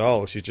to do that at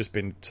all. She's just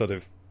been sort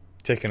of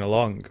ticking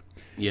along.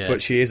 Yeah.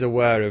 But she is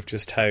aware of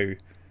just how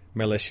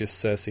malicious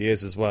Cersei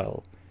is as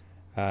well.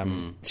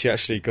 She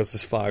actually goes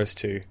as far as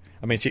to...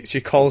 I mean,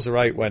 she calls her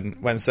out when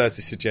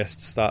Cersei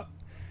suggests that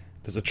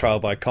there's a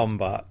trial by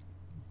combat.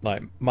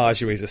 Like,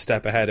 Marjorie's a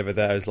step ahead of her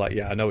there. Is like,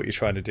 yeah, I know what you're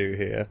trying to do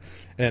here.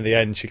 And in the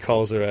end, she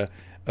calls her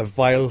a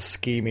vile,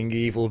 scheming,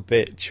 evil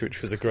bitch,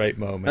 which was a great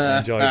moment. I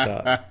enjoyed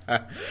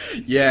that.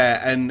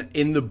 Yeah, and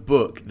in the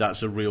book,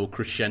 that's a real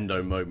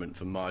crescendo moment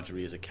for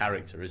Marjorie as a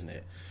character, isn't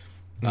it?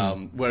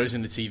 Whereas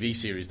in the TV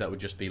series, that would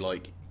just be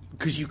like...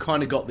 Because you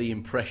kind of got the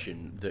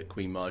impression that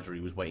Queen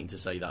Marjorie was waiting to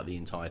say that the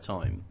entire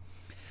time.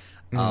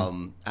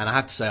 And I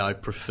have to say, I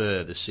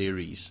prefer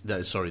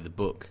the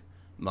book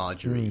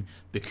Marjorie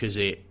because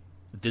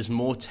there's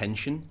more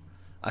tension,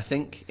 I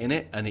think, in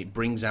it, and it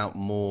brings out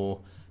more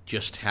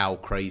just how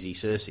crazy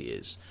Cersei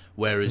is.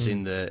 Whereas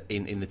in the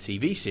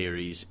TV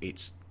series,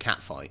 it's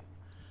catfight,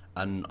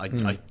 and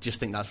I just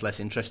think that's less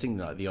interesting.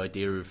 Like the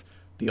idea of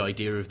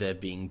there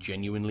being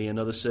genuinely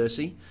another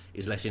Cersei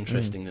is less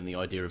interesting than the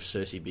idea of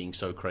Cersei being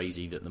so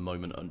crazy that the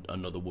moment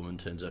another woman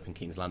turns up in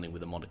King's Landing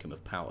with a modicum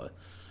of power,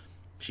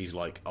 she's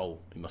like, oh,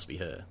 it must be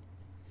her.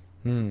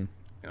 You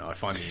know, I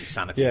find the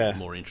insanity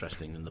more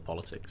interesting than the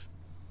politics.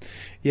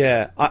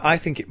 Yeah, I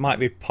think it might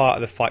be part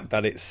of the fact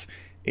that it's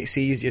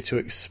easier to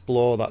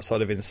explore that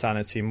sort of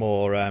insanity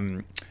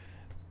more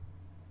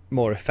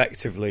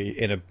effectively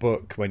in a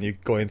book when you're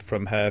going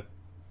from her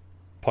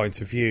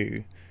point of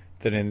view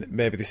than in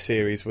maybe the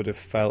series would have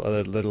felt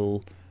a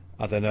little,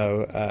 I don't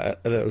know, a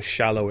little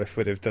shallow if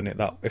she'd have done it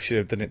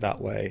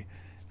that way.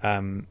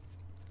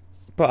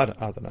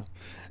 But I don't know.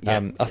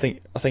 I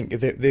think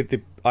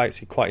I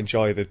actually quite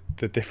enjoy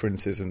the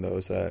differences in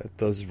those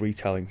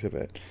retellings of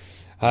it.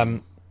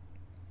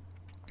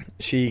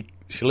 She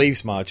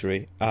leaves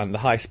Marjorie, and the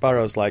High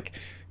Sparrow's like,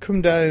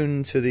 "Come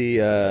down to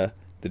the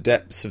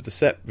depths of the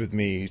Sept with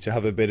me to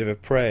have a bit of a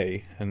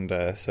pray." And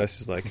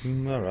Cersei's like,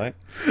 "All right."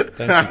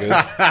 Then she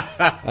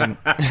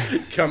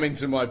goes, "Come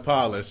into my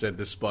parlour," said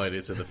the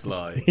spider to the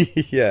fly.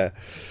 Yeah,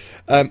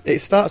 it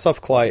starts off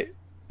quite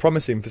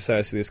promising for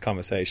Cersei, this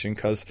conversation,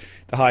 because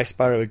the High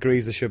Sparrow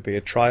agrees there should be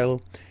a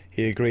trial.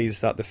 He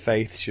agrees that the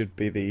Faith should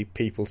be the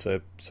people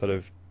to sort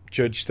of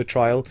judge the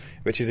trial,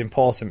 which is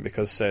important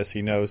because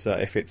Cersei knows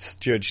that if it's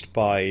judged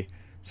by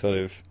sort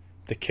of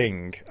the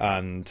king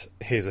and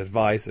his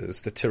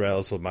advisors, the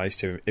Tyrells will manage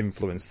to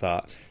influence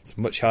that. It's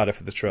much harder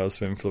for the Tyrells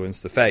to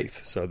influence the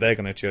Faith, so they're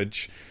going to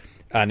judge.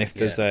 And if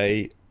there's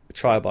a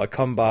trial by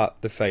combat,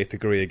 the Faith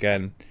agree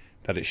again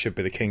that it should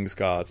be the King's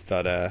Guard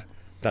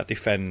that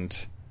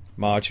defend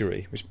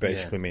Marjorie, which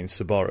basically means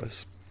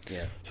Saboros.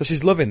 Yeah. So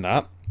she's loving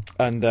that,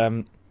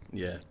 and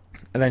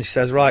and then she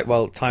says, "Right,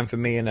 well, time for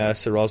me and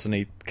Sir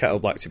Rosny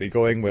Kettleblack to be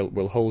going.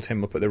 We'll hold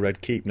him up at the Red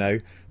Keep now,"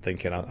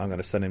 thinking I'm going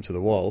to send him to the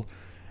wall.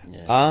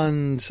 Yeah.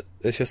 And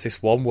it's just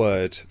this one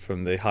word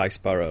from the High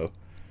Sparrow,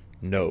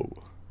 "No."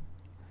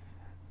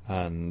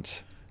 And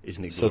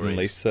isn't it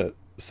suddenly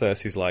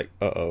Cersei's like,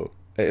 "Uh-oh."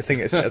 I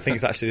think it's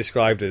actually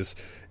described as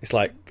it's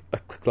like a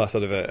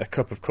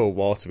cup of cold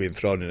water being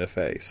thrown in her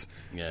face.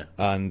 Yeah.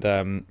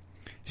 And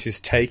she's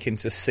taken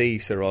to see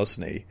Sir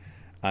Rosny,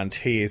 and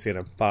he is in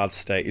a bad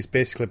state. He's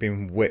basically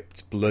been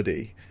whipped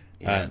bloody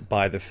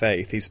by the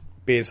Faith. He's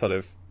being sort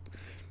of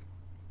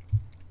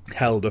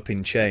held up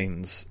in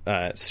chains,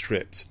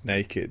 stripped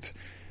naked.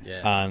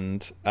 Yeah.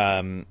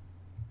 And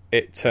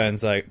it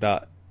turns out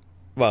that,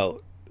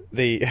 well,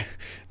 the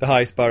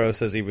High Sparrow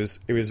says he was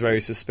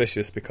very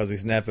suspicious because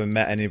he's never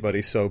met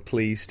anybody so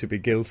pleased to be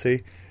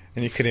guilty.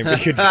 And I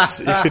could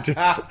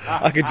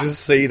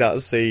just see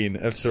that scene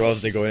of Sir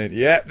Rosny going,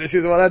 "Yeah, this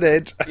is what I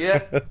did."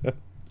 Yeah,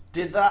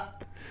 did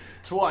that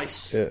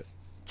twice. Yeah.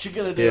 What you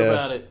gonna do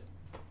about it?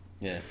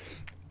 Yeah.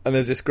 And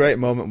there's this great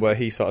moment where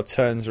he sort of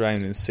turns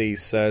around and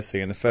sees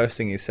Cersei, and the first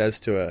thing he says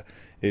to her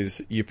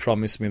is, "You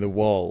promised me the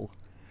wall,"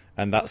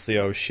 and that's the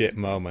oh shit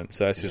moment.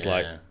 Cersei's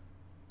like,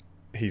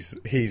 he's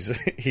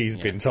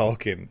been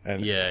talking,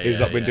 and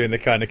he's not been doing the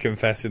kind of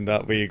confessing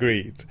that we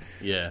agreed.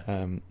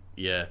 Yeah.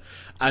 Yeah.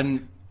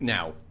 And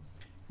now,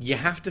 you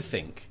have to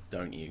think,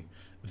 don't you,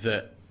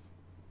 that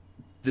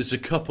there's a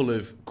couple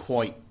of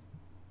quite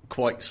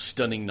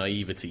stunning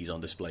naiveties on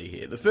display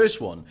here. The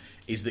first one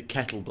is that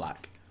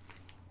Kettleblack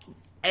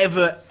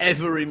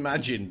ever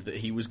imagined that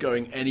he was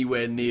going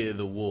anywhere near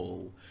the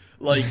wall.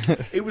 Like,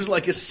 it was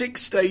like a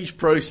 6-stage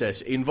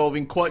process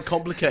involving quite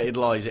complicated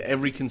lies at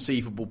every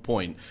conceivable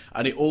point,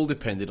 and it all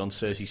depended on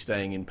Cersei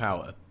staying in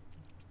power.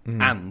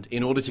 And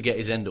in order to get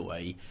his end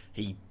away,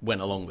 he went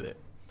along with it.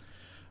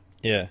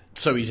 Yeah.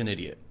 So he's an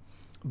idiot.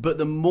 But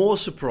the more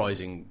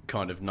surprising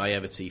kind of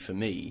naivety for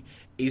me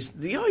is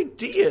the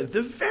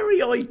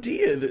very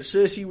idea that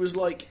Cersei was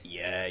like,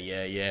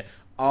 yeah,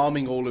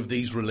 arming all of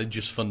these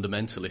religious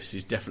fundamentalists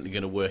is definitely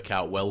going to work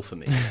out well for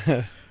me.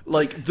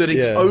 Like, that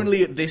it's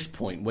only at this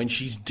point, when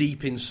she's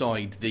deep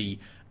inside the,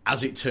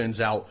 as it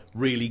turns out,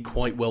 really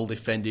quite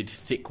well-defended,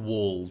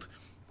 thick-walled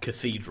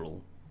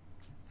cathedral,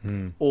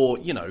 or,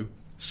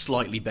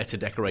 slightly better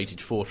decorated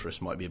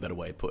fortress might be a better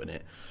way of putting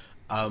it.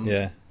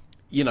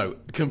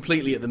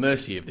 Completely at the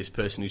mercy of this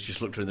person who's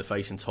just looked her in the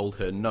face and told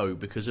her no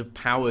because of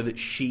power that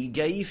she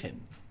gave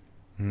him.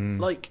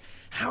 Like,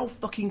 how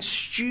fucking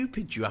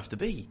stupid do you have to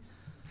be?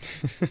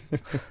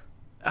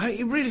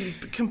 It really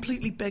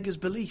completely beggars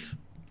belief.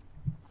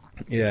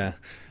 Yeah.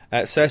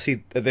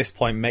 Cersei, at this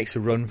point, makes a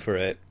run for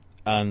it,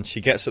 and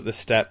she gets up the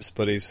steps,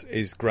 but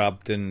is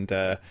grabbed and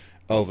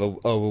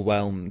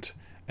overwhelmed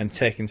and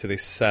taken to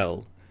this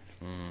cell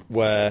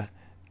where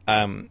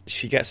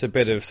she gets a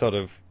bit of sort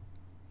of,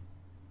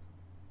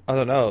 I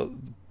don't know,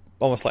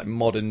 almost like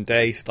modern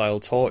day style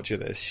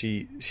torture.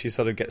 She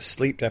sort of gets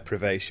sleep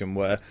deprivation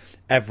where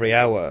every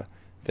hour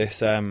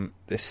this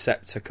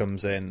scepter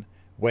comes in,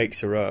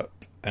 wakes her up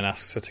and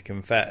asks her to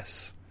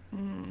confess.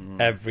 And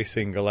every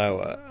single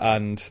hour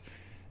and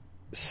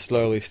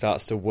slowly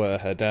starts to wear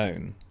her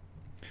down.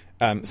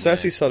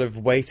 Cersei's sort of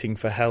waiting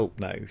for help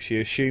now. She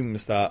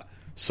assumes that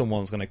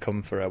someone's going to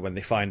come for her when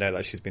they find out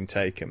that she's been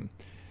taken,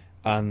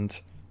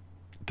 and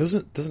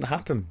doesn't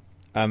happen.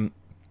 The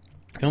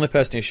only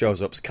person who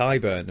shows up is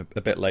Qyburn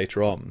a bit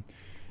later on,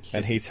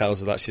 and he tells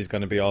her that she's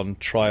going to be on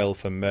trial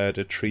for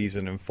murder,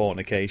 treason, and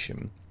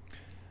fornication.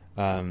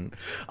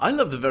 I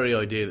love the very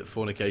idea that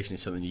fornication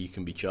is something you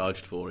can be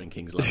charged for in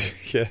King's Landing.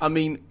 Yeah. I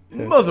mean,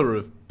 mother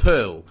of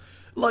pearl.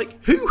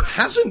 Like, who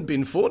hasn't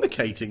been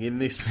fornicating in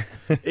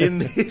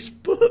this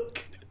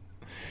book?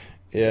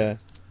 Yeah,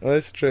 well,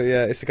 it's true.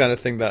 Yeah, it's the kind of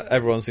thing that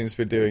everyone seems to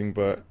be doing,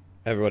 but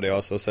everybody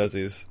also says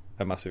is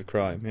a massive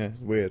crime. Yeah,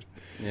 weird.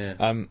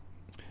 Yeah.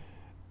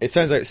 It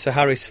turns out Sir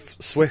Harry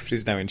Swift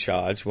is now in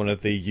charge, one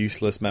of the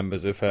useless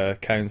members of her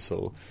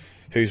council,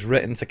 who's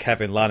written to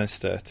Kevin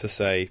Lannister to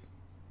say,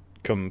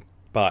 "Come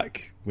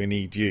back, we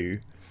need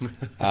you."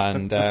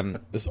 And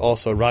there's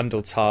also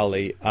Randall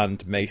Tarley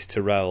and Mace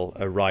Tyrell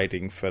are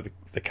riding for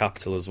the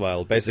capital as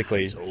well.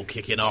 Basically, it's all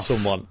kicking off.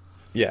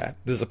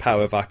 There's a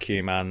power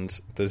vacuum and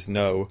there's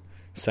no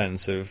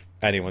sense of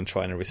anyone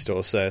trying to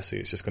restore Cersei.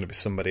 It's just going to be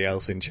somebody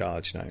else in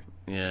charge now.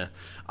 Yeah,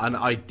 and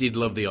I did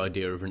love the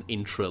idea of an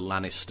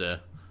intra-Lannister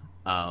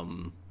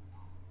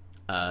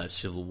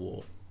civil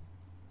war.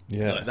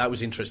 Yeah, that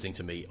was interesting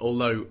to me.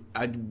 Although,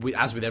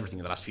 as with everything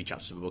in the last few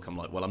chapters of the book, I'm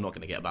like, well, I'm not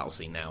going to get a battle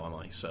scene now, am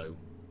I? So,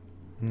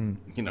 I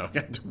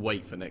have to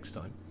wait for next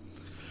time.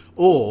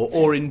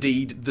 Or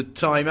indeed, the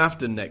time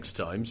after next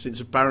time, since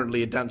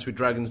apparently A Dance with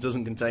Dragons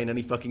doesn't contain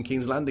any fucking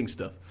King's Landing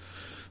stuff.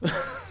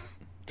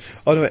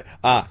 Oh, no, wait.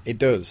 It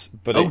does.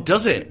 But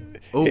does it?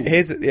 Oh.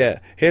 Here's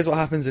what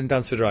happens in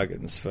Dance with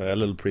Dragons, for a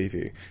little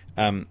preview.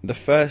 The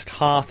first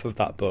half of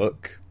that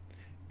book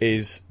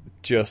is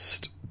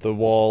just the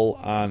Wall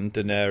and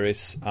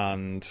Daenerys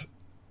and...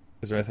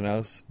 Is there anything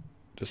else?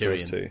 Just Tyrion.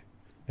 those two.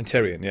 And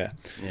Tyrion, yeah.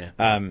 Yeah.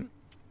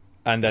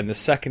 And then the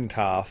second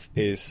half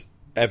is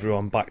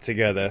everyone back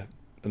together,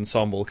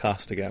 ensemble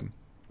cast again.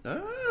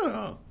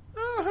 Oh,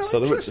 so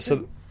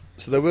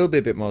there will be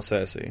a bit more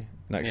Cersei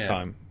next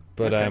time.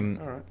 But okay.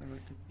 All right.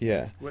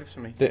 Yeah, works for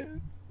me.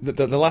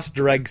 The last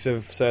dregs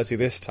of Cersei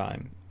this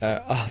time.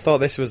 I thought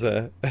this was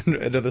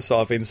another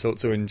sort of insult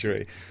to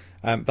injury.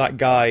 That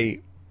guy,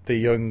 the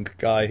young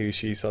guy who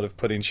she sort of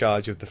put in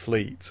charge of the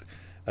fleet,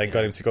 and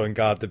got him to go and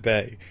guard the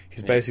bay.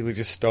 He's basically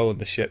just stolen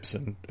the ships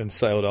and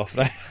sailed off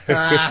now.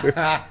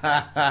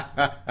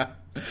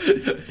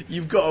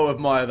 You've got to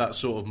admire that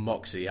sort of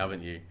moxie,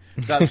 haven't you?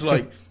 That's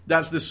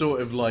the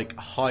sort of like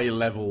high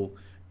level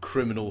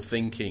criminal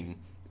thinking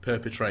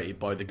perpetrated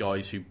by the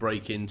guys who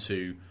break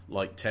into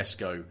like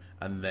Tesco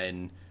and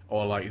then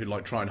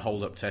who try and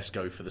hold up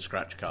Tesco for the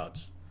scratch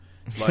cards.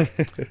 It's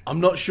like, I'm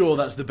not sure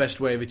that's the best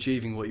way of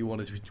achieving what you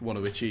want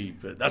to achieve,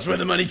 but that's where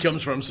the money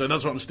comes from, so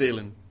that's what I'm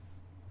stealing.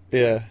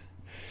 Yeah.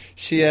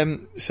 She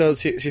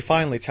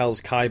finally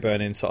tells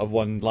Qyburn in sort of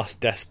one last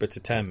desperate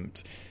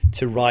attempt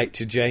to write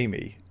to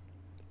Jaime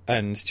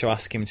and to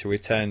ask him to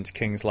return to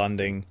King's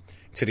Landing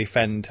to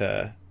defend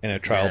her in a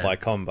trial by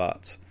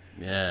combat.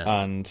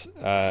 Yeah. And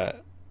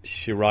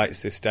she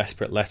writes this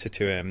desperate letter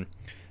to him,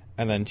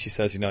 and then she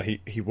says,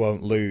 he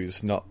won't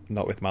lose, not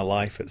with my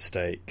life at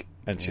stake.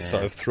 And she's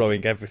sort of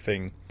throwing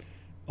everything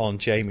on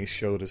Jaime's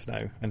shoulders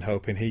now and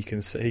hoping he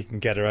can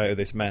get her out of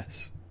this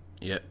mess.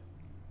 Yep.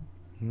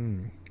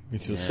 We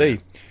shall see.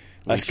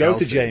 Let's go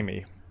to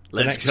Jaime.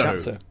 The next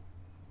chapter.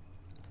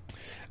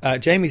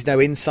 Jaime's now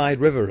inside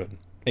Riverrun.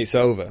 It's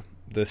over.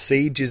 The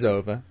siege is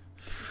over.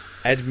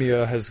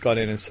 Edmure has gone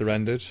in and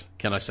surrendered.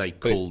 Can I say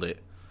called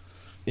it?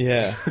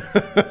 Yeah.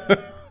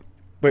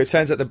 But it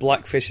turns out the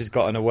Blackfish has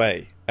gotten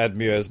away.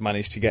 Edmure has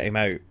managed to get him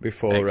out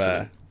before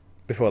the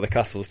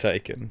castle's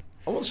taken.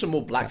 I want some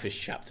more Blackfish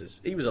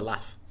chapters. He was a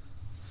laugh.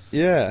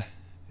 Yeah.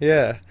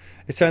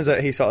 It turns out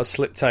he sort of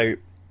slipped out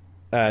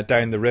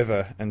down the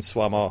river and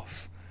swam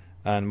off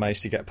and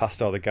managed to get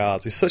past all the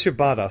guards. He's such a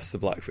badass, the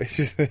Blackfish,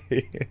 isn't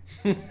he?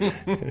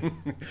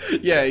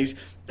 Yeah, he's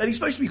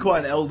supposed to be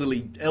quite an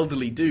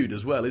elderly dude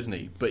as well, isn't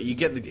he? But you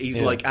get he's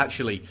like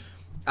actually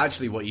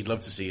what you'd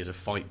love to see is a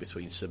fight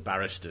between Sir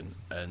Barristan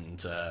and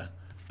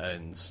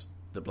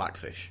the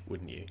Blackfish,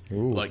 wouldn't you?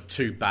 Ooh. Like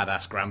two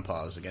badass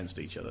grandpas against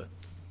each other.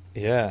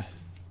 Yeah,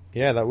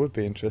 that would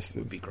be interesting.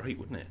 It would be great,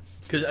 wouldn't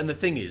it? And the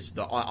thing is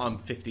that I'm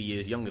 50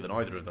 years younger than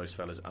either of those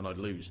fellas, and I'd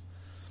lose.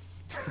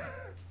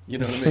 You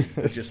know what I mean?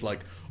 It's just like,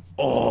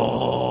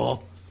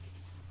 oh.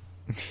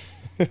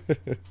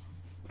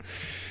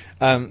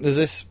 There's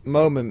this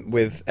moment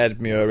with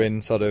Edmure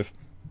in sort of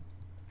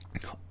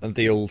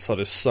the old sort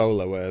of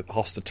Solar where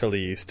Hoster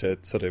Tully used to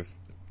sort of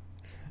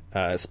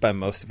spend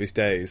most of his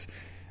days,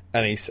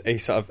 and he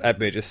sort of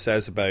Edmure just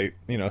says about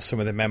some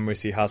of the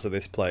memories he has of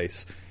this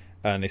place,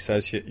 and he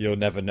says you'll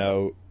never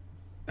know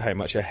how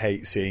much I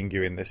hate seeing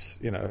you in this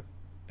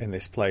in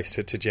this place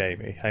to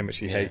Jaime, how much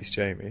he hates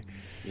Jaime.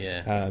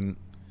 I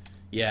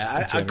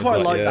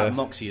quite like that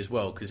moxie as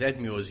well, because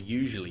Edmure is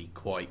usually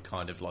quite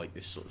kind of like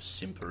this sort of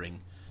simpering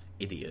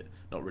idiot,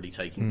 not really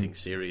taking things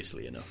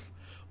seriously enough.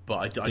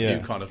 But I Yeah.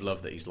 do kind of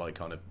love that he's like,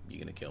 kind of,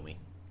 you're going to kill me.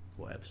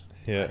 Whatevs.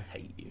 Yeah. I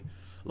hate you.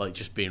 Like,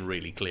 just being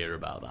really clear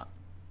about that.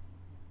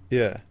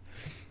 Yeah.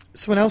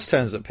 Someone else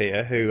turns up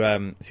here who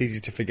it's easy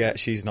to forget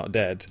she's not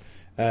dead.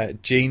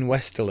 Jean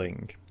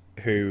Westerling,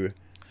 who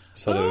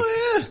sort of...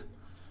 Oh,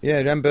 Yeah,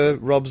 remember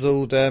Rob's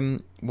old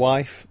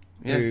wife?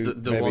 yeah. Who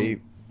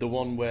The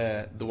one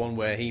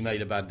where he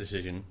made a bad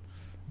decision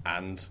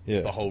and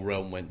Yeah. the whole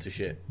realm went to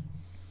shit.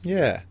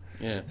 Yeah.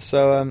 Yeah.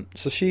 So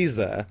she's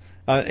there.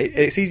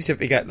 It's easy to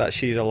forget that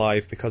she's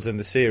alive because in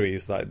the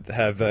series, like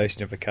her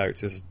version of the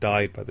character has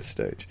died by this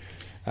stage.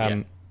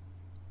 Yeah.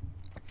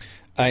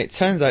 It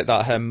turns out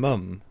that her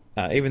mum,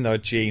 even though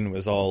Jean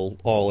was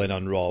all in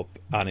on Rob,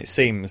 and it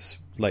seems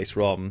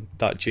later on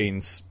that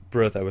Jean's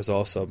brother was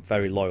also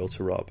very loyal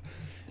to Rob.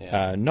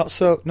 Yeah. Not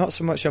so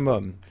much her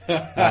mum.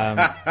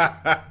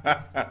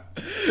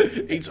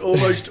 It's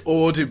almost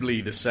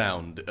audibly the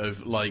sound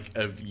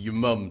of your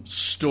mum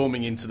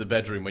storming into the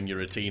bedroom when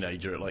you're a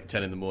teenager at like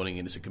 10 in the morning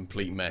and it's a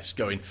complete mess,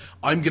 going,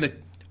 I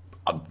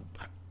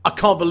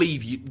can't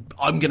believe you.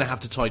 I'm gonna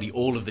have to tidy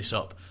all of this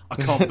up. I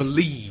can't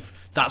believe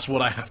that's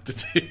what I have to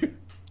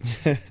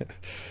do.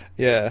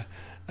 Yeah.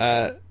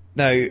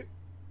 Now,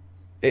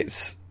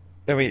 it's...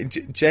 I mean,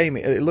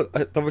 Jamie, look,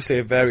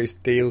 obviously various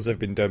deals have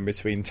been done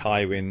between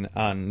Tywin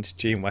and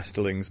Jean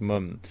Westerling's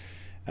mum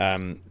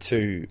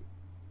to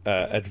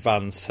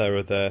advance her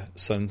other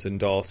sons and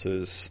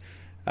daughters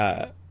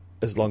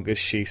as long as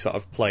she sort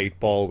of played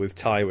ball with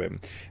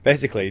Tywin.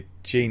 Basically,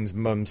 Jean's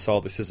mum saw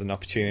this as an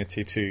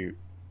opportunity to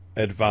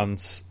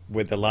advance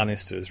with the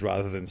Lannisters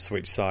rather than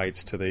switch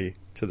sides to the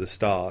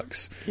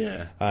Starks.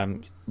 Yeah.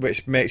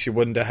 Which makes you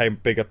wonder how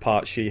big a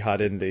part she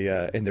had in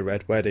the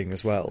Red Wedding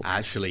as well.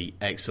 Actually,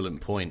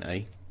 excellent point,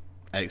 eh?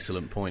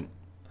 Excellent point.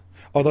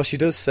 Although she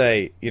does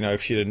say,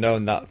 if she'd have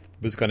known that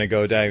was going to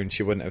go down,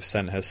 she wouldn't have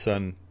sent her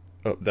son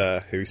up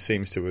there, who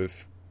seems to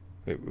have,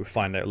 we'll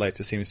find out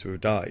later, seems to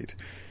have died.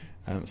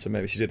 So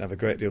maybe she didn't have a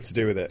great deal to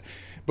do with it.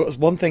 But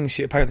one thing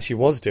she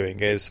was doing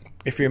is,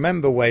 if you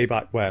remember way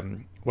back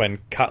when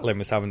Catelyn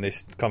was having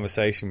this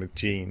conversation with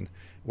Jean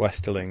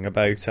Westerling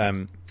about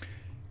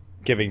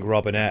giving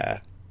Rob an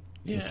heir,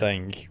 and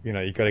saying,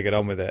 you've got to get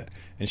on with it.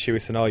 And she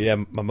was saying, oh yeah,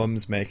 my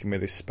mum's making me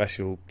this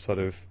special sort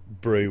of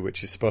brew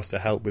which is supposed to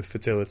help with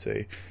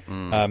fertility.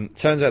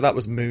 Turns out that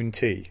was moon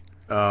tea,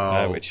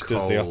 which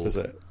does the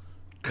opposite.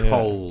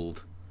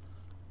 Cold.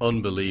 Yeah.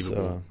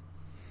 Unbelievable.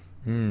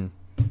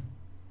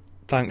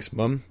 Thanks,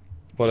 Mum.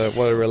 What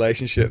a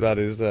relationship that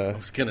is there. I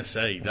was gonna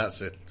say,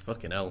 that's a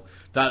fucking hell.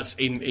 That's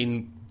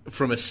in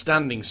from a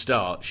standing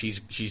start.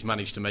 She's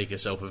managed to make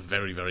herself a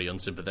very, very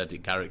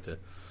unsympathetic character.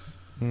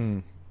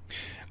 And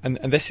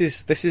this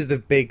is the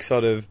big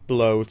sort of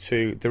blow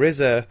to. There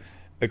is a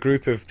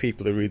group of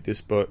people who read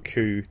this book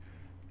who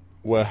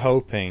were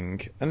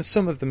hoping, and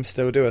some of them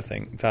still do, I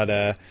think,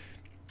 that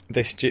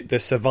the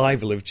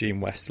survival of Jean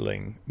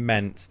Westerling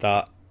meant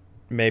that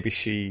maybe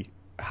she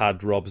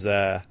had Rob's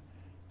heir.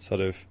 Sort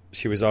of,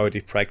 she was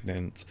already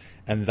pregnant,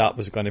 and that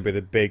was going to be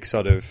the big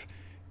sort of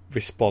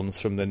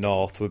response from the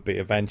North. Would be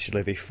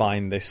eventually they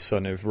find this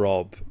son of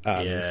Rob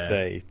and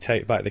they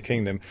take back the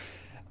kingdom.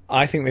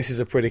 I think this is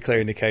a pretty clear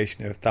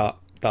indication of that.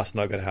 That's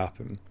not going to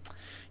happen.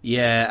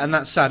 Yeah, and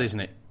that's sad, isn't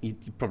it?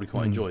 You'd probably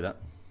quite enjoy that.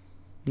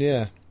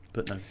 Yeah,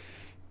 but no,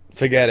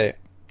 forget it.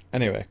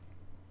 Anyway,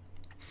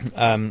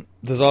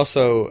 there's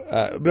also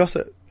I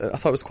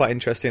thought it was quite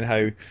interesting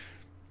how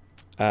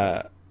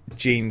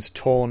Jean's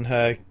torn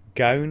her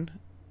gown,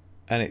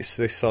 and it's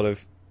this sort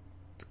of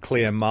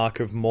clear mark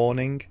of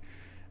mourning,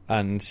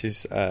 and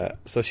she's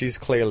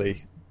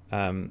clearly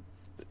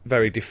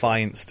very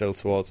defiant still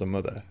towards her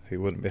mother, who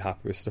wouldn't be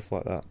happy with stuff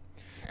like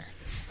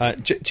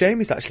that.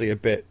 Jamie's actually a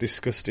bit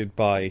disgusted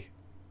by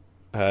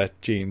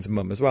Jean's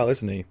mum as well,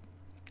 isn't he?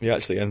 He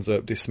actually ends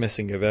up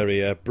dismissing her very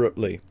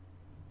abruptly.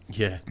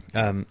 Yeah.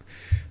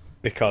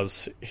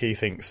 Because he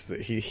thinks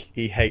that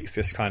he hates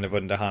this kind of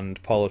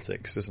underhand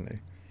politics, doesn't he?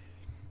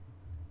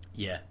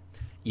 Yeah.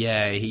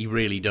 Yeah, he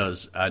really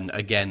does. And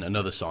again,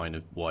 another sign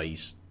of why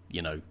he's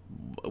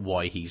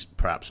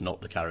perhaps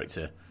not the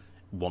character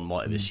one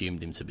might have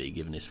assumed him to be,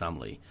 given his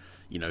family.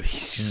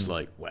 He's just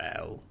like,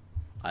 well,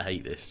 I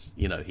hate this.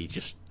 He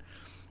just...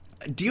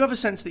 Do you have a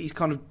sense that he's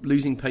kind of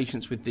losing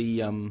patience with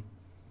the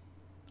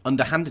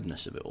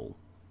underhandedness of it all?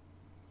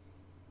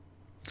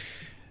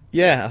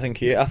 Yeah, I think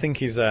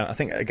he's. I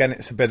think again,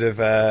 it's a bit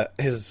of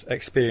his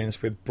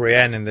experience with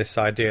Brienne and this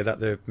idea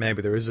that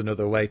maybe there is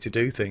another way to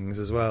do things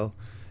as well.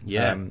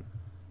 Yeah,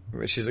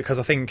 which is because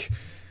I think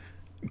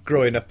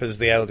growing up as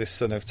the eldest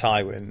son of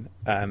Tywin,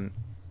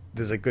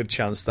 there's a good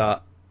chance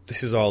that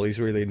this is all he's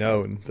really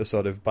known, the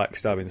sort of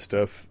backstabbing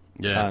stuff.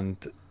 Yeah, and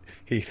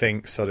he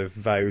thinks sort of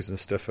vows and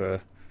stuff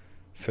are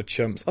for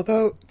chumps.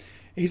 Although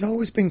he's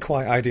always been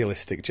quite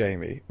idealistic,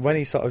 Jamie. When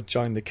he sort of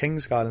joined the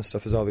Kingsguard and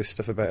stuff, there's all this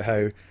stuff about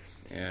how.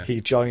 Yeah.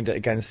 He joined it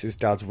against his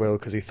dad's will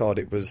because he thought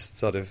it was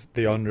sort of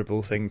the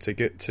honourable thing to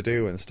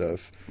do and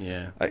stuff.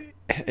 Yeah,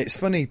 it's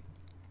funny.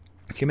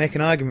 You can make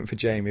an argument for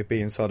Jamie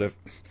being sort of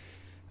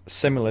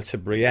similar to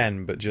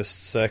Brienne, but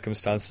just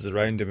circumstances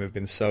around him have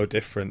been so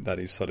different that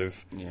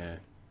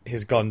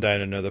he's gone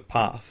down another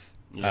path.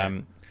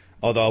 Yeah.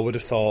 Although I would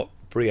have thought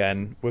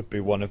Brienne would be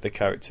one of the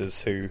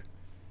characters who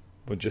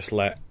would just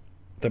let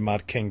the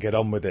Mad King get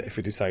on with it if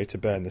he decided to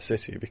burn the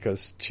city,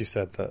 because she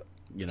said that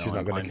she's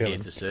not going to kill him. I'm here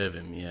to serve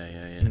him.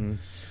 Yeah.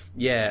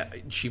 Yeah,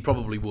 she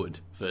probably would,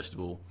 first of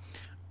all.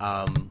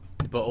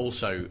 But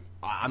also,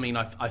 I mean,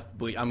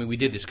 we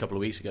did this a couple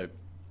of weeks ago.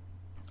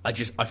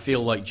 I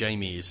feel like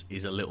Jaime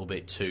is a little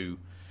bit too.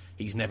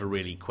 He's never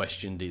really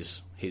questioned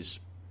his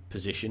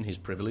position, his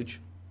privilege.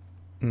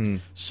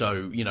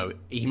 So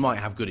he might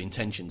have good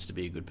intentions to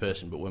be a good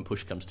person, but when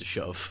push comes to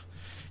shove,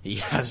 he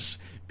has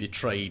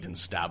betrayed and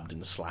stabbed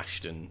and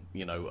slashed and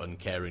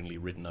uncaringly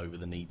ridden over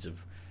the needs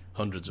of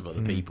hundreds of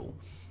other people.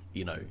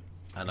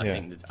 And I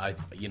think that I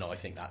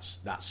think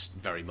that's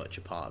very much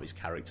a part of his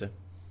character.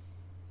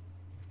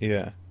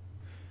 Yeah,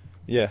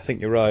 I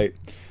think you're right.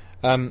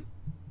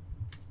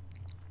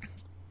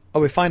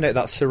 We find out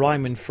that Sir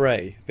Ryman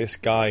Frey, this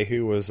guy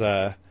who was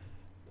the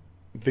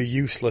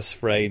useless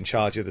Frey in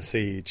charge of the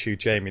siege, who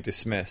Jaime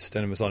dismissed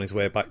and was on his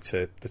way back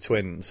to the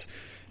twins,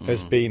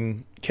 has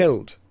been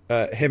killed.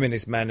 Him and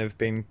his men have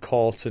been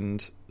caught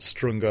and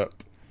strung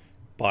up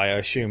by, I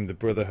assume, the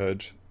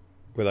Brotherhood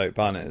without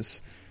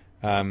banners.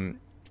 And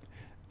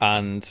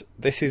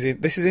this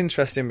is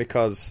interesting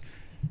because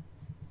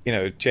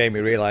Jaime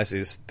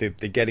realises they're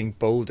getting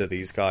bolder,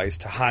 these guys,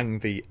 to hang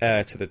the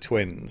heir to the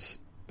twins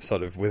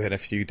sort of within a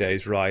few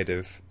days' ride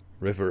of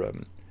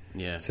Riverrun.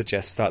 Yeah,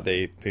 suggests that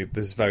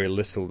there's very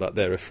little that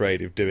they're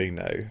afraid of doing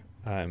now.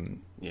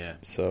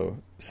 So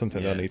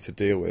something they'll need to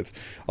deal with.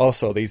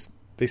 Also, this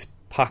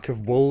pack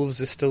of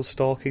wolves is still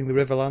stalking the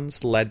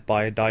Riverlands, led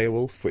by a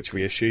direwolf, which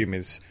we assume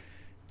is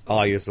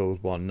Arya's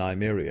old one,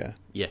 Nymeria.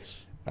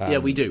 Yes.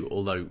 We do.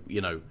 Although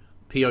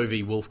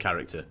POV wolf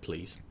character,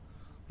 please.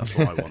 That's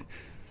what I want.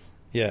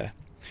 Yeah,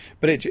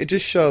 but it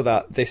just shows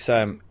that this,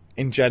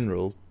 in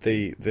general,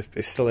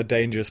 it's still a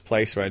dangerous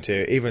place around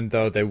here. Even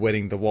though they're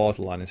winning the war,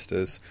 the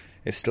Lannisters,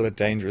 it's still a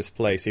dangerous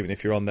place, even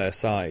if you're on their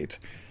side,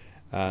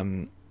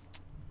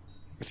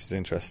 which is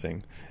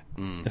interesting.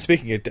 And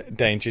speaking of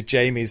danger,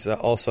 Jaime's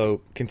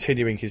also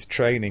continuing his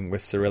training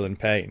with Cyril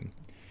Payne,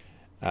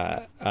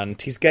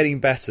 and he's getting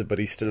better, but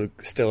he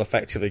still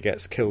effectively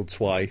gets killed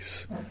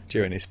twice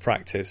during his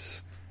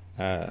practice.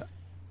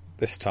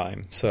 This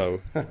time,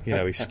 so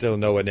he's still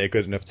nowhere near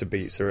good enough to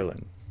beat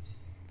Cyrillin.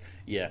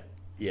 Yeah,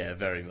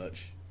 very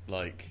much.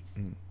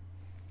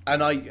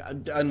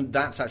 And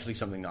that's actually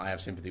something that I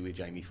have sympathy with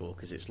Jaime for,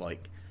 because it's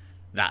like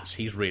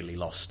he's really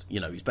lost.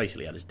 He's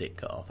basically had his dick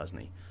cut off,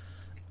 hasn't he?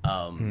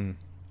 And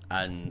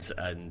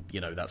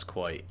that's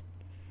quite.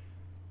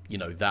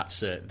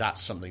 That's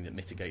something that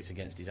mitigates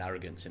against his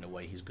arrogance in a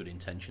way his good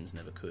intentions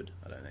never could,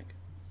 I don't think.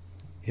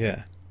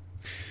 Yeah.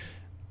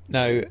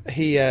 Now,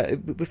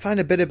 we find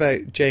a bit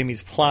about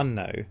Jaime's plan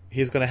now.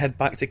 He's going to head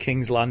back to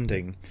King's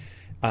Landing,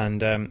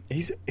 and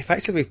he's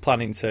effectively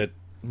planning to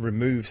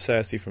remove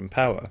Cersei from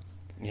power.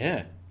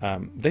 Yeah.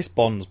 This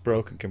bond's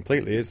broken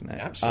completely, isn't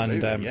it?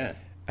 Absolutely,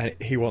 and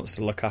he wants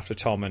to look after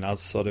Tommen as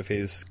sort of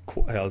his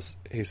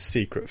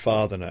secret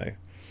father now.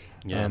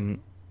 Yeah. And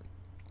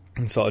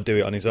sort of do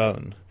it on his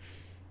own.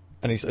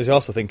 And he's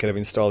also thinking of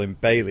installing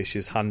Baelish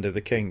as Hand of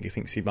the King. He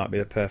thinks he might be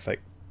the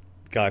perfect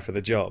guy for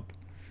the job,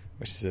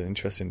 which is an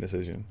interesting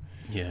decision.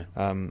 Yeah.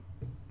 A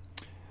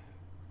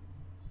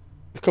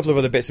couple of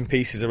other bits and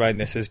pieces around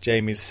this as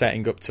Jaime's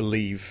setting up to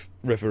leave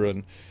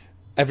Riverrun.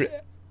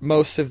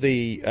 Most of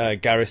the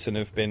garrison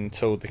have been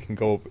told they can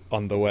go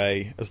on the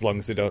way as long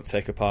as they don't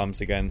take up arms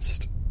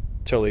against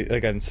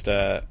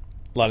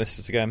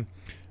Lannisters again,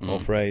 or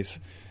Freys.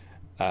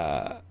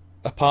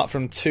 Apart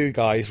from two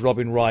guys,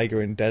 Robin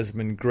Ryger and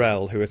Desmond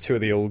Grell, who are two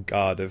of the old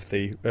guard of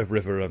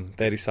Riverrun,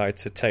 they decide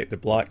to take the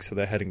Black, so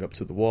they're heading up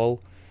to the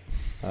Wall.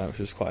 Which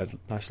was quite a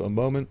nice little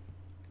moment.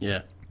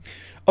 Yeah.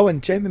 Oh,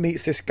 and Jaime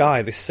meets this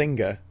guy, this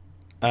singer,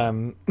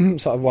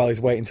 sort of while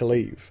he's waiting to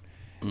leave.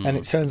 And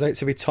it turns out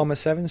to be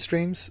Thomas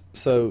Sevenstreams,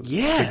 so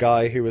the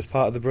guy who was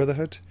part of the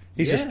Brotherhood.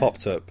 He's just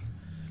popped up.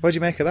 What do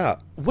you make of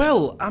that?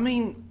 Well, I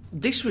mean,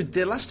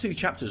 the last two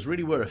chapters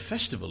really were a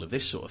festival of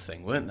this sort of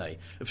thing, weren't they?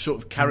 Of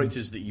sort of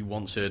characters that you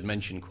once heard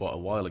mentioned quite a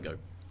while ago.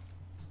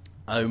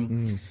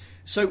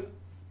 So,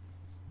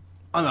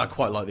 I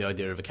quite like the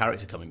idea of a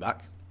character coming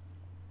back.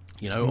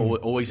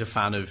 Always a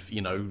fan of,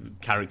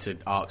 character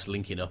arcs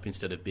linking up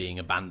instead of being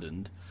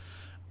abandoned.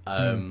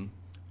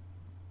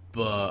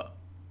 But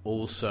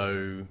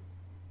also,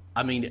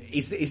 I mean,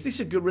 is this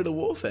a guerrilla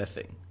warfare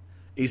thing?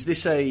 Is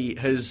this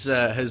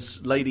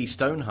has Lady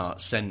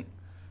Stoneheart sent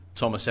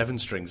Thomas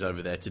Sevenstrings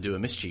over there to do a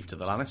mischief to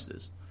the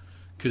Lannisters?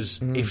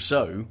 Because if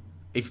so,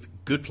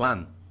 good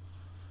plan.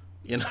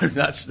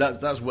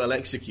 That's well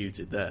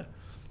executed there.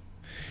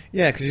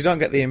 Yeah, because you don't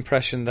get the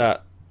impression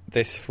that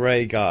this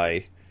Frey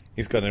guy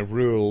is going to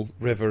rule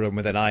Riverrun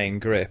with an iron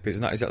grip. He's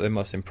not exactly the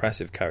most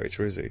impressive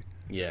character, is he?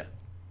 Yeah,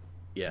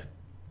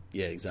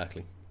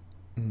 exactly.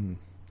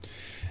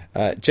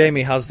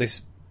 Jaime has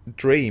this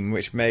dream,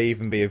 which may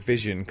even be a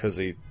vision, because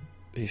he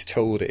he's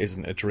told it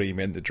isn't a dream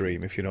in the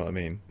dream, if you know what I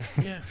mean.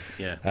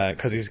 Yeah.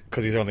 Because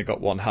he's only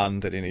got one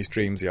hand, and in his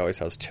dreams he always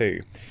has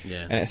two.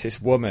 Yeah. And it's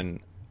this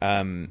woman.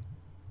 I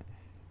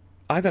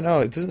don't know.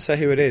 It doesn't say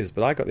who it is,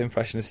 but I got the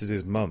impression this is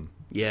his mum.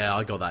 Yeah,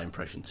 I got that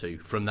impression too.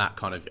 From that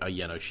kind of,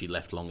 she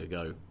left long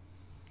ago.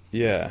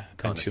 Yeah,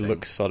 kind and of she thing.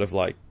 looks sort of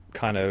like,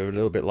 kind of a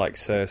little bit like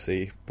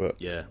Cersei, but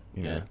Yeah.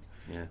 you know,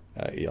 Yeah.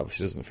 he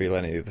obviously doesn't feel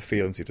any of the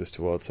feelings he does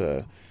towards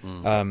her.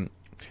 Mm.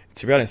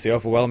 To be honest, the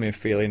overwhelming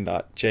feeling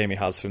that Jaime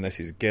has from this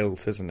is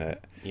guilt, isn't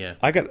it? Yeah.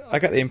 I get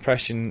the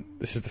impression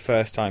this is the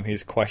first time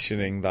he's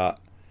questioning that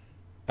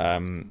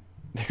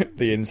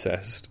the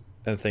incest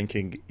and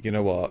thinking, you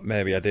know what,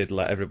 maybe I did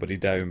let everybody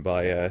down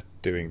by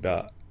doing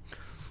that.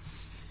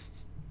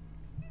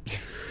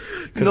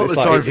 Not the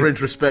time for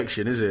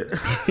introspection, is it?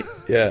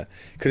 Yeah,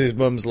 because his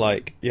mum's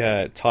like,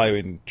 yeah,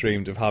 Tywin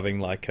dreamed of having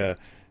like a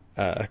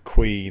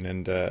queen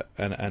and a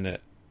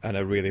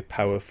really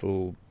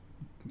powerful,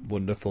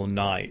 wonderful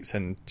knight,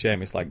 and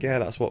Jaime's like, yeah,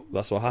 that's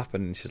what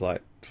happened. And she's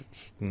like,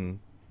 no,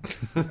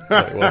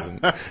 it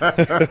wasn't.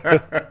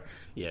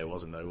 Yeah, it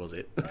wasn't though, was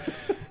it?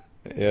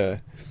 Yeah.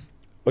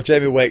 Well,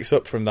 Jaime wakes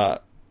up from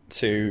that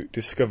to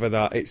discover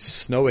that it's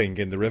snowing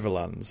in the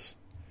Riverlands.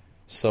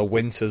 So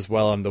winter's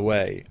well on the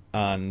way,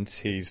 and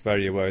he's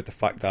very aware of the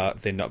fact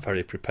that they're not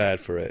very prepared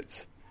for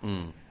it.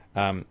 Mm.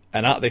 And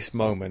at this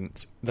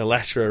moment, the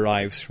letter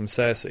arrives from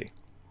Cersei,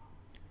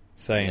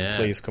 saying,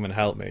 please come and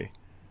help me.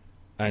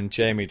 And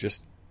Jaime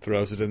just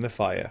throws it in the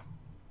fire.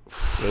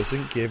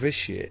 Doesn't give a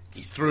shit.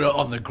 He threw it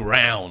on the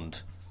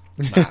ground.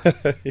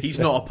 Matt. He's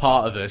not a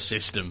part of her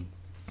system.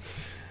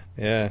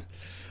 Yeah.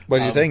 What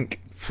do you think?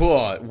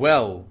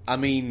 Well, I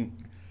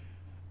mean,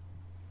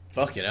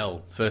 fucking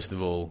hell, first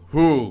of all.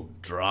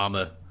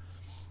 Drama.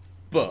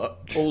 But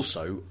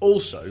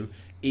also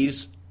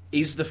is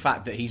the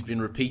fact that he's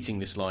been repeating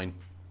this line,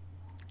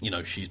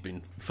 she's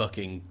been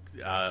fucking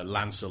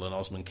Lancel and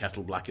Osmond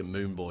Kettleblack and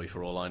Moonboy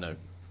for all I know,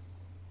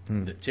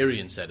 that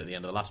Tyrion said at the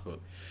end of the last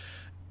book.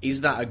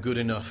 Is that a good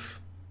enough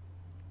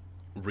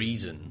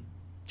reason,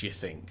 do you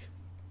think,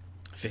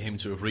 for him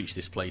to have reached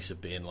this place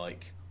of being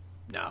like,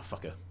 nah,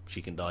 fuck her,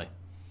 she can die?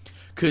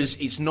 Because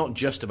it's not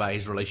just about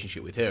his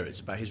relationship with her, it's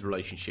about his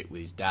relationship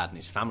with his dad and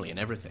his family and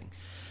everything.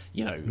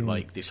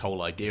 Like this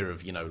whole idea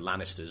of,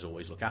 Lannisters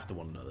always look after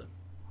one another.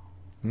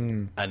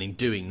 And in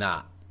doing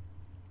that,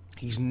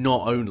 he's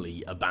not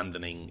only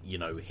abandoning,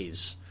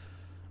 his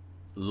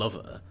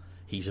lover,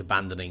 he's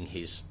abandoning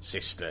his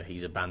sister,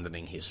 he's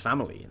abandoning his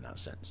family in that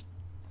sense.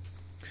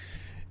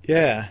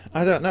 Yeah,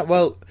 I don't know.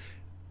 Well,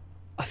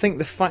 I think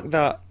the fact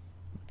that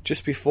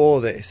just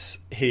before this,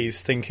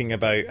 he's thinking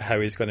about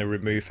how he's going to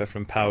remove her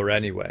from power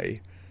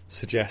anyway,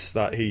 suggests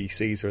that he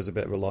sees her as a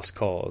bit of a lost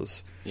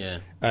cause. Yeah.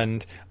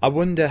 And I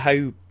wonder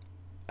how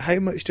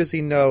much does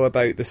he know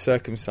about the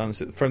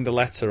circumstances from the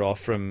letter or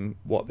from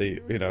what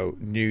the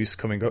news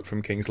coming up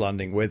from King's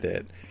Landing with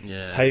it.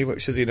 Yeah. How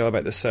much does he know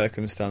about the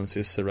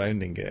circumstances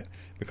surrounding it?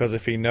 Because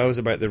if he knows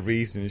about the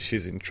reasons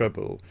she's in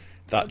trouble,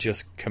 that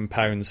just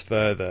compounds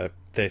further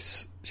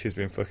this she's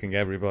been fucking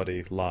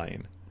everybody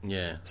line.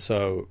 Yeah.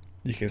 So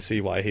you can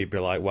see why he'd be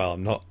like, well,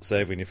 I'm not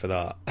saving you for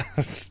that.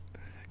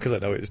 Because I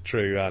know it's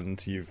true, and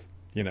it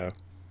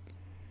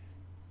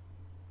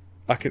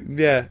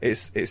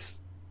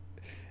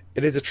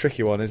is a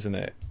tricky one, isn't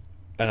it?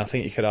 And I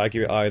think you could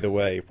argue it either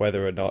way,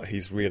 whether or not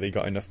he's really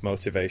got enough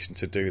motivation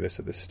to do this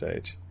at this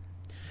stage.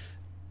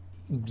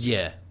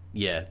 Yeah,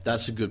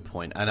 that's a good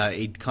point, and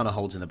it kind of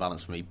holds in the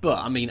balance for me. But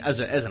I mean, as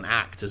an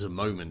act, as a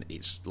moment,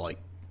 it's like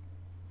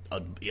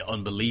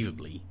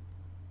unbelievably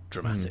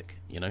dramatic,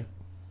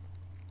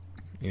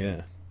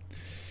 Yeah.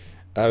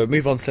 We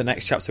move on to the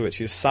next chapter,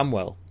 which is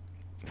Samwell.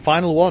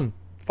 Final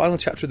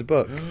chapter of the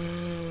book.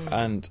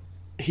 And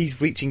he's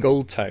reaching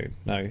Old Town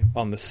now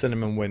on the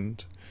Cinnamon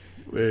Wind.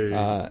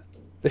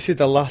 This is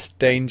the last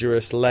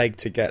dangerous leg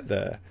to get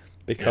there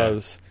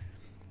because,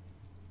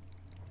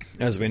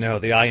 as we know,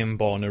 the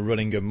Ironborn are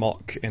running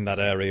amok in that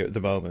area at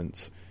the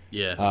moment.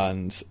 Yeah.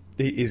 And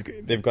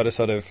they've got to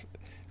sort of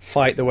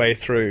fight their way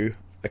through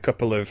a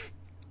couple of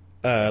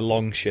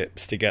long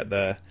ships to get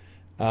there.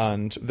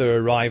 And their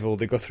arrival,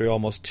 they go through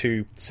almost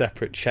 2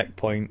 separate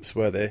checkpoints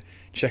where they're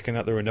checking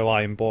that there are no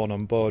Ironborn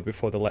on board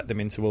before they let them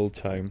into Old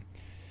Town.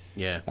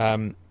 Yeah.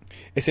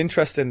 It's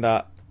interesting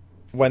that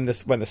when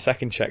the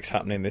second check's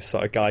happening, this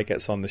sort of guy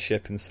gets on the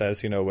ship and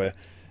says, we're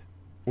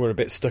a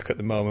bit stuck at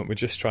the moment. We're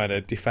just trying to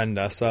defend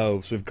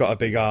ourselves. We've got a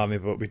big army,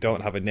 but we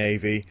don't have a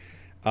navy.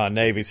 Our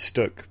navy's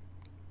stuck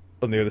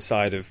on the other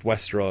side of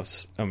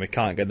Westeros, and we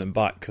can't get them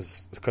back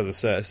because of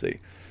Cersei.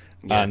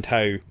 Yeah. And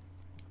how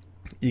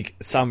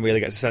Sam really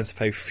gets a sense of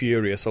how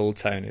furious Old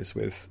Town is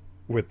with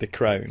the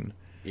Crown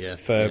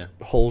for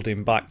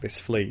holding back this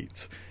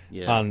fleet.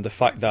 Yeah. And the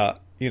fact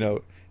that,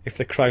 if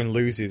the Crown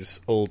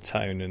loses Old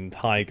Town and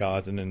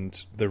Highgarden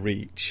and the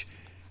Reach,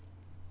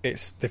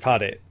 they've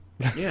had it.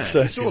 Yeah,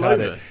 it's all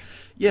over. It.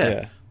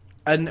 Yeah.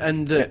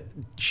 And that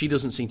she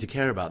doesn't seem to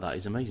care about that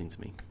is amazing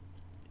to me.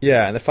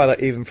 Yeah, and the fact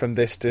that even from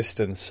this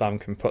distance, Sam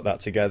can put that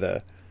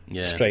together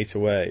straight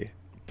away.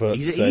 But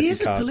he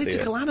is a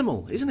political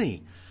animal, isn't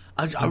he?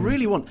 I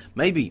really want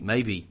maybe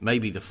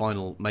the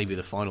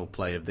final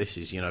play of this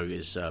is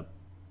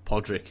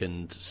Podrick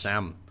and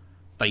Sam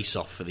face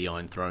off for the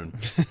Iron Throne.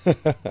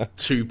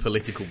 Two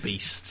political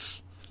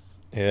beasts.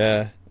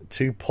 Yeah,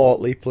 two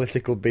portly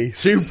political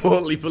beasts.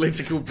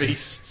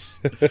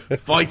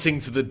 Fighting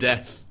to the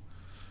death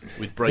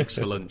with breaks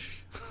for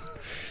lunch.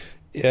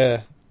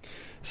 Yeah.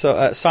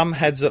 So Sam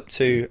heads up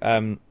to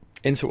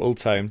into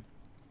Oldtown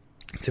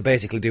to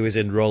basically do his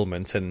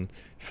enrolment and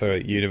for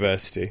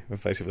university,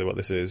 effectively what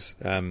this is.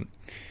 And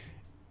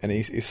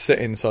he's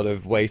sitting sort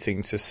of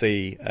waiting to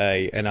see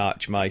an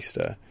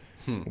Archmeister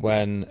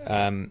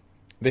when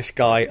this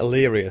guy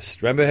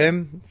Illyrius, remember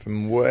him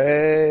from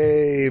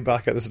way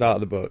back at the start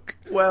of the book?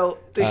 Well,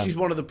 this is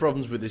one of the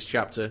problems with this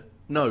chapter.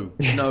 No,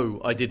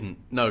 I didn't.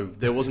 No,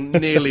 there wasn't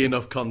nearly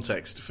enough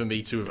context for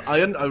me to have...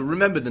 I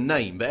remember the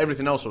name, but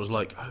everything else I was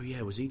like, oh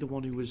yeah, was he the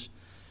one who was...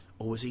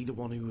 Or was he the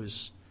one who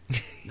was...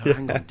 No,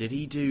 hang on, did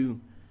he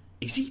do...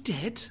 Is he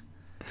dead?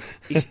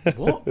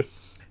 What?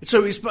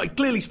 So it's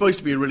clearly supposed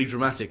to be a really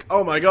dramatic,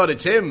 oh my god,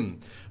 it's him!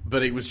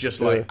 But it was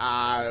just like,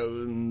 hi.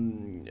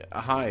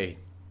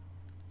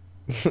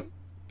 Who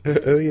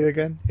are you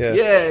again? Yeah,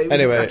 it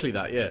was exactly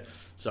that, yeah.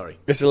 Sorry.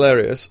 It's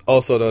hilarious,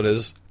 also known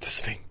as the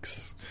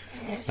Sphinx.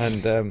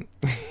 And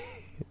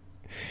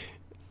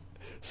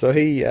so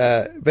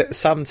but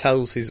Sam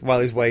tells while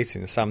he's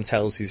waiting, Sam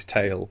tells his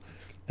tale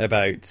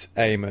about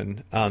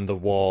Aemon and the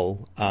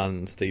wall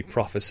and the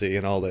prophecy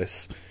and all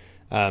this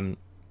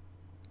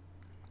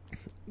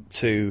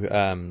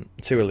to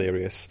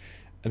Illyrius,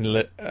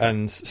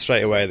 and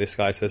straight away this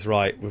guy says,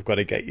 right, we've got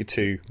to get you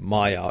to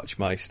my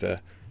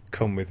Archmeister.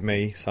 Come with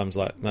me. Sam's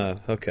like,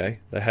 okay.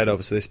 They head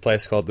over to this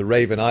place called the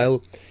Raven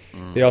Isle.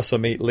 They also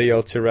meet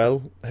Leo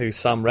Tyrell, who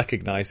Sam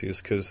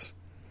recognises because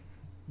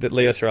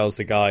Leo Tyrell's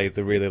the guy,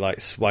 the really like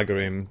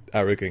swaggering,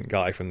 arrogant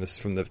guy from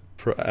the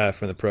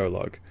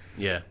prologue.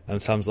 Yeah. And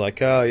Sam's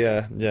like, oh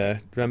yeah.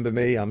 Remember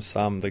me? I'm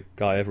Sam, the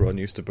guy everyone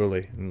used to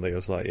bully. And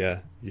Leo's like, yeah,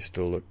 you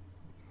still look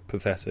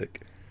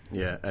pathetic.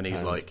 Yeah, and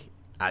he's like,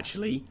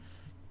 actually,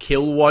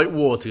 kill White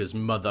Waters,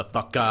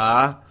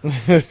 motherfucker.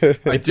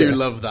 I do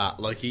love that.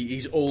 Like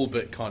he's all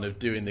but kind of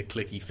doing the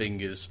clicky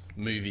fingers,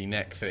 movie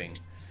neck thing.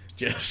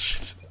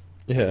 Just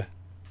yeah.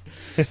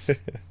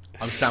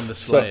 I'm Sam the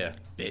Slayer,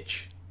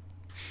 bitch.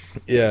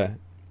 Yeah.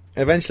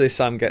 Eventually,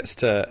 Sam gets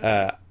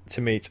to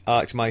meet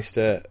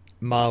Archmeister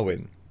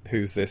Marwyn,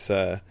 who's this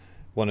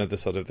one of the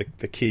sort of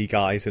the key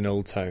guys in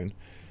Oldtown.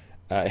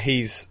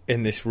 He's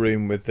in this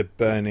room with the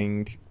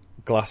burning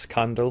glass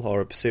candle or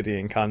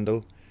obsidian candle.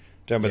 Do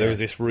you remember there was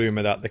this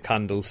rumour that the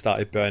candle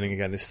started burning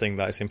again, this thing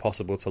that it's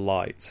impossible to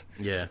light?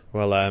 Yeah.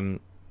 Well,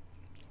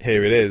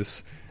 here it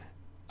is.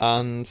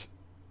 And,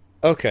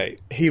 okay,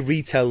 he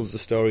retells the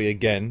story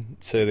again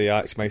to the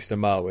Archmeister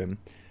Marwyn.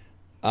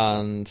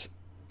 And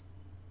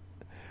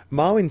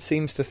Marwyn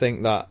seems to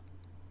think that,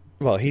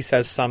 well, he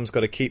says Sam's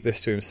got to keep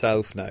this to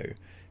himself now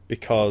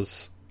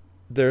because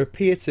there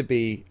appear to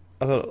be...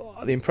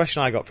 the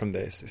impression I got from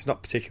this, it's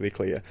not particularly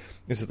clear,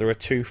 is that there are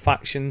two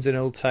factions in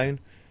Oldtown.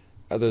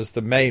 There's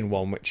the main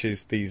one, which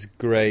is these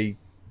grey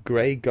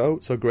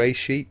goats or grey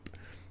sheep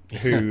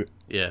who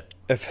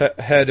have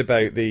heard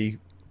about the...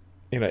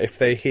 if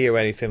they hear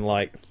anything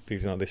like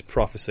these, this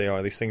prophecy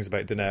or these things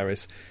about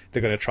Daenerys,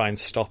 they're going to try and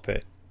stop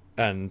it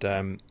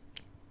and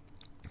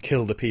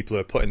kill the people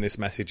who are putting this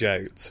message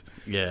out.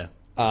 Yeah.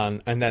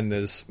 And then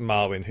there's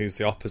Marwyn, who's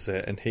the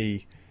opposite, and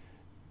he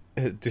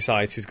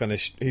decides he's going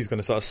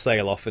to sort of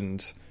sail off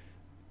and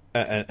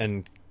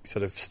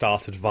sort of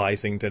start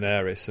advising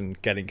Daenerys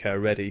and getting her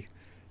ready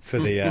for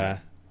the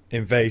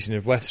invasion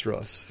of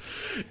Westeros.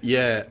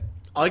 Yeah,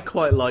 I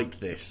quite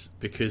liked this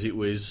because it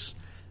was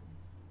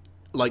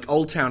like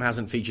Oldtown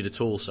hasn't featured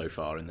at all so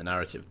far in the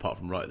narrative, apart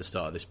from right at the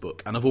start of this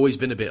book. And I've always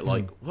been a bit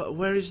like,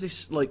 where is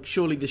this? Like,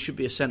 surely this should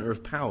be a centre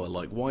of power.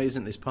 Like, why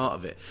isn't this part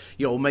of it?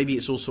 Or maybe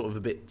it's all sort of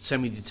a bit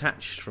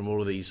semi-detached from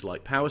all of these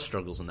like power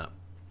struggles and that.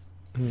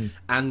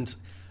 And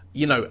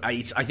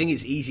I think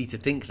it's easy to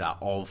think that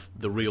of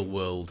the real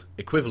world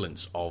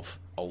equivalents of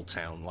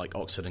Oldtown, like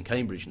Oxford and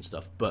Cambridge and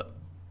stuff. But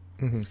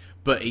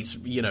it's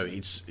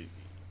it's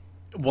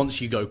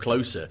once you go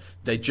closer,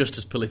 they're just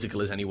as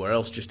political as anywhere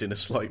else, just in a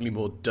slightly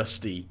more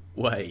dusty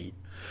way.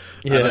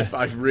 Yeah, and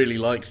I've really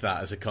liked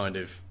that as a kind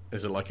of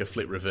like a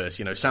flip reverse.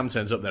 Sam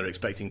turns up there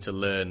expecting to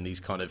learn these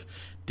kind of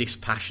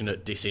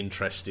dispassionate,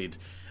 disinterested.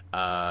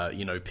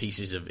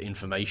 Pieces of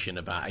information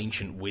about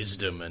ancient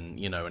wisdom and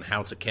and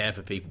how to care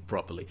for people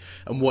properly,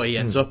 and what he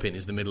ends up in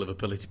is the middle of a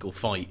political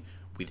fight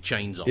with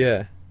chains on.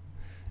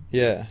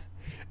 Yeah,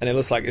 and it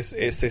looks like it's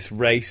this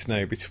race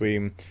now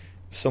between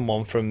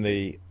someone from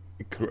the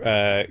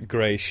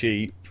grey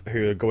sheep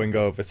who are going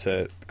over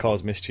to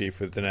cause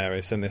mischief with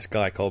Daenerys, and this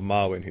guy called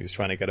Marwyn who's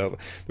trying to get over.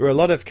 There are a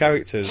lot of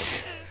characters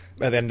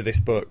at the end of this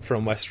book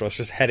from Westeros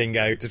just heading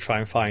out to try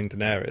and find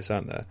Daenerys,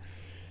 aren't there?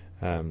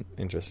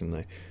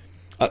 Interestingly.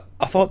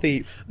 I thought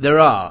there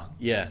are,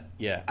 yeah,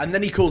 and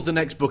then he calls the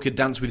next book A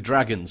Dance with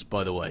Dragons.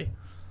 By the way,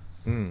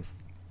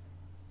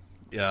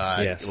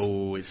 yes.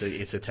 Oh, it's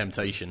a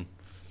temptation.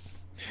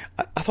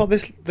 I thought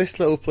this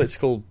little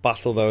political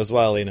battle though as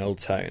well in Old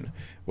Town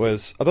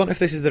was, I don't know if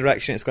this is the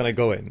direction it's going to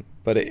go in,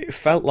 but it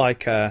felt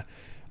like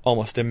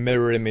almost a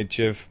mirror image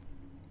of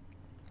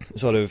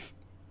sort of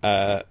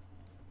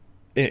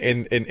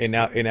in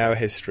our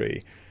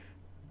history,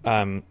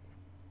 like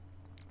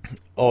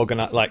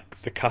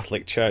the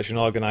Catholic Church and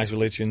organised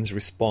religion's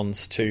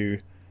response to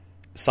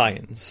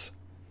science,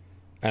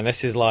 and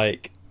this is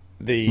like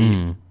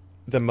the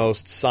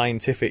most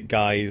scientific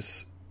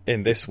guys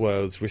in this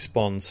world's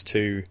response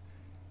to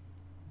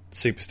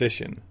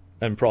superstition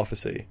and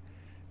prophecy,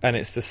 and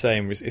it's the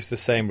same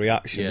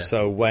reaction. Yeah.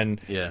 So when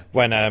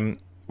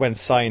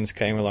science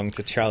came along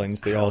to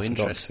challenge the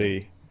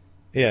orthodoxy,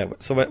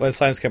 so when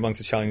science came along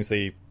to challenge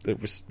the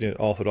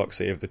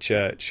orthodoxy of the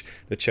church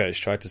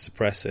tried to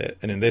suppress it.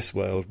 And in this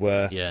world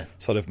where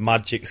sort of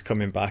magic's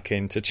coming back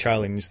in to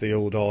challenge the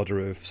old order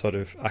of sort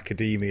of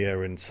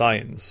academia and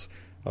science,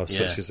 or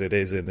such as it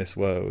is in this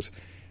world,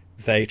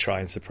 they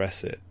try and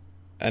suppress it.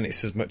 And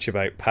it's as much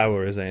about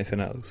power as anything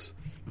else.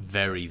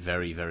 Very,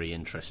 very, very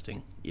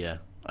interesting. Yeah,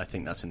 I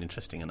think that's an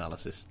interesting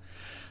analysis.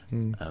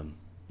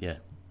 Yeah.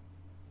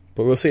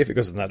 But we'll see if it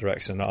goes in that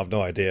direction. I have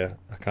no idea.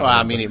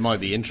 I mean, it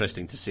might be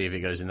interesting to see if it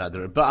goes in that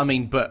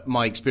direction. But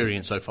my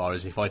experience so far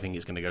is if I think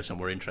it's going to go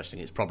somewhere interesting,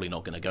 it's probably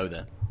not going to go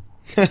there.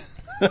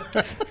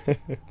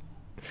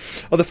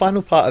 Well, the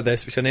final part of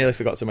this, which I nearly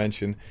forgot to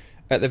mention,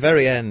 at the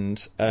very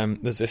end,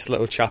 there's this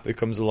little chap who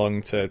comes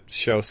along to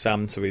show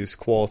Sam to his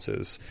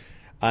quarters,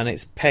 and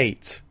it's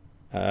Pate,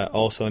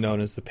 also known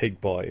as the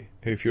Pig Boy,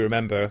 who, if you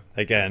remember,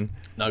 again,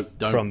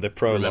 from the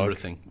prologue. Remember a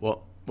thing.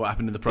 What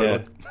happened in the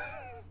prologue? Yeah.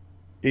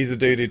 He's the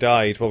dude who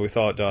died, we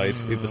thought died.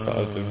 He's the sort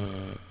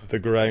of the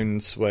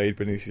ground swayed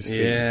beneath his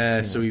feet.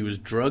 Yeah, so he was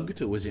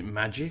drugged, or was it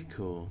magic,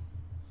 or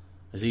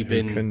has he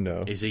been? Who can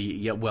know? Is he?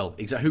 Yeah, well,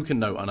 exactly. Who can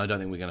know? And I don't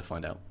think we're going to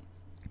find out.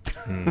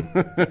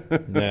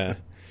 Yeah.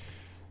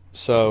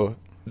 So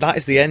that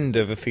is the end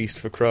of A Feast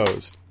for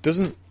Crows.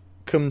 Doesn't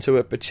come to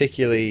a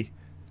particularly,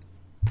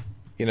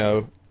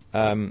 there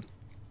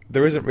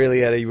isn't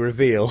really any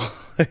reveal.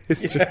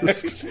 It's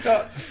just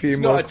a few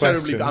more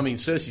questions. Terribly. I mean,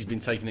 Cersei's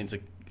been taken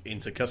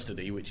into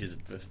custody, which is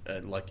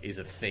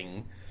a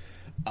thing.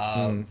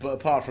 But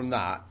apart from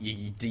that,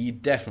 you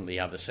definitely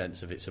have a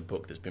sense of it's a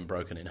book that's been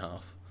broken in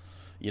half.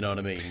 You know what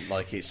I mean?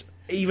 Like, it's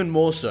even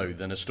more so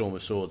than A Storm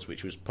of Swords,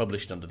 which was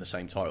published under the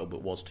same title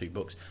but was 2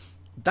 books.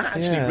 That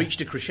actually reached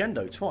a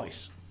crescendo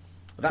twice.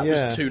 That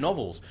was 2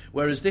 novels.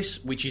 Whereas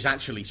this, which is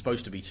actually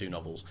supposed to be 2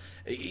 novels,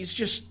 it's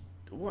just,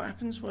 what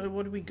happens?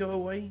 What do we go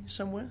away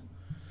somewhere?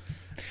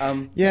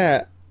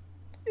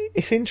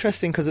 It's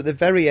interesting because at the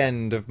very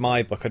end of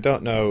my book, I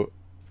don't know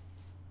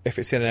if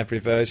it's in every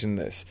version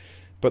this,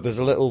 but there's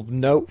a little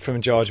note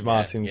from George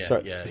Martin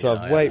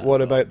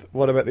what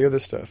about the other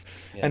stuff?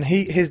 Yeah. And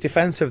his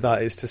defense of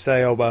that is to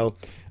say, oh well,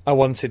 I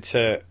wanted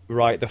to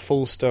write the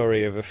full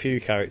story of a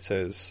few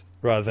characters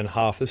rather than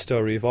half the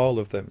story of all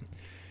of them.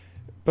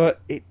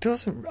 But it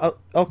doesn't.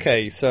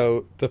 Okay,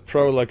 so the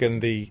prologue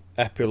and the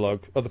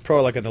epilogue, or the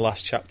prologue and the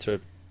last chapter,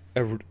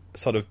 are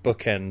sort of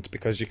bookend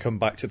because you come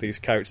back to these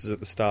characters at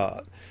the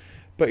start.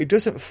 But it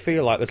doesn't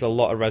feel like there's a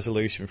lot of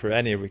resolution for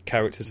any of the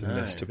characters in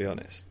this, to be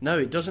honest. No,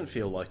 it doesn't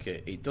feel like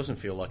it. It doesn't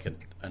feel like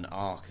an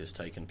arc has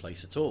taken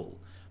place at all.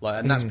 Like,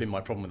 and that's been my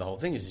problem with the whole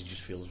thing. Is it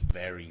just feels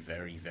very,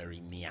 very,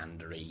 very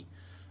meandery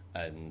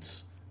and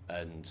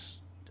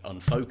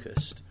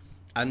unfocused.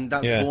 And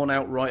that's borne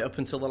out right up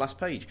until the last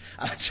page.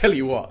 And I tell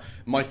you what,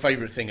 my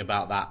favourite thing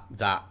about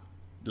that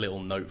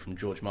little note from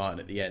George Martin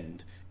at the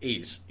end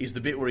is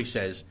the bit where he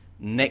says,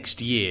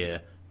 "Next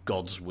year,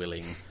 God's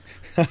willing,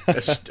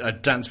 a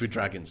Dance with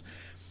Dragons."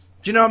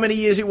 Do you know how many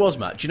years it was,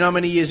 Matt? Do you know how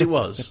many years it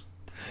was?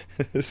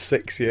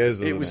 6 years,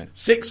 wasn't it? It was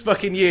 6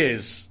 fucking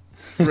years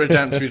for A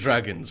Dance with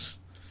Dragons,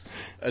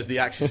 as the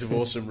Axis of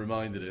Awesome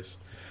reminded us.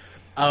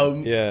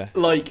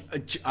 Like,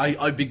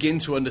 I begin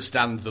to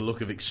understand the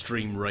look of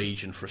extreme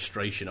rage and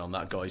frustration on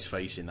that guy's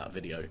face in that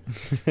video.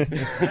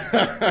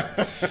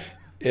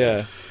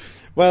 Yeah.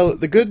 Well,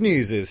 the good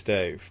news is,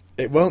 Dave,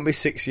 it won't be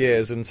 6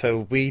 years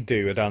until we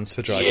do A Dance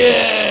for Dragons.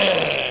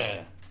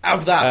 Yeah!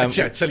 Have that.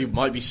 I tell you, it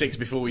might be 6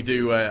 before we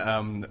do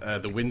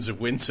The Winds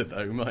of Winter,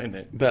 though, mightn't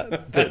it?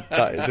 That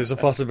there's a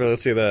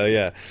possibility there,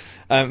 yeah.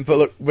 But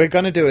look, we're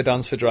going to do A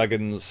Dance for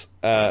Dragons.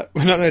 We're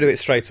not going to do it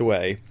straight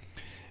away.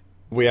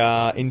 We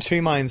are in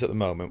 2 minds at the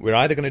moment. We're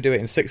either going to do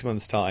it in 6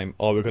 months' time,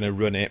 or we're going to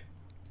run it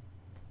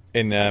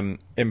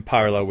in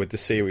parallel with the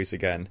series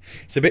again.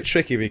 It's a bit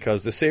tricky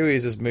because the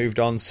series has moved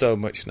on so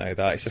much now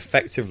that it's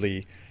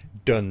effectively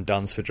done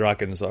Dance for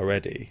Dragons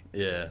already.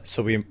 Yeah.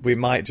 So we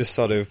might just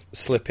sort of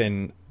slip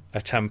in a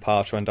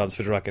 10-parter on Dance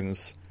for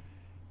Dragons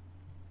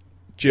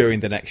during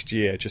the next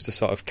year, just to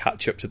sort of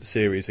catch up to the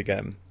series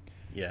again.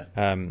 Yeah.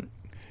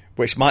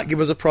 Which might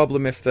give us a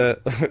problem if the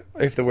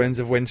Winds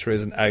of Winter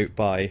isn't out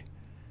by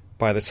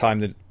the time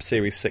the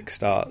Series 6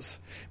 starts.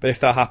 But if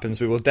that happens,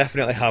 we will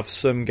definitely have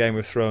some Game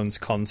of Thrones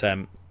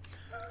content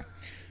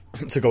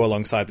to go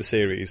alongside the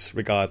series,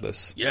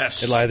 regardless.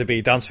 Yes. It'll either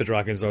be Dance for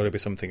Dragons or it'll be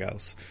something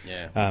else.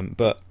 Yeah.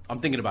 But I'm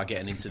thinking about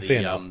getting into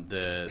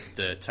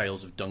the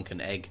Tales of Dunk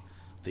and Egg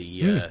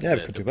we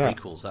could do that.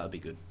 Prequels, that'd be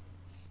good.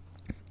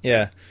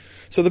 Yeah.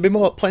 So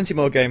there'll be plenty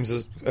more Games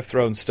of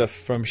Thrones stuff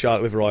from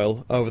Shark Liver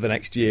Oil over the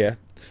next year.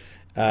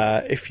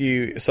 If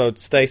you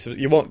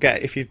won't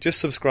get, if you just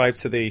subscribe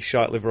to the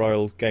Shark Liver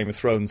Oil Game of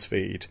Thrones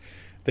feed,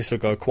 this will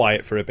go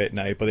quiet for a bit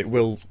now, but it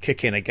will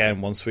kick in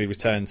again once we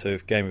return to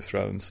Game of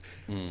Thrones.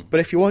 But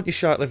if you want your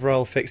Shark Liver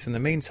Oil fix in the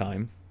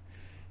meantime,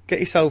 get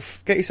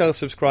yourself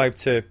subscribed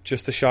to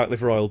just the Shark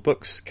Liver Oil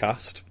Books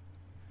cast,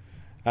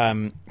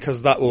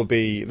 because that will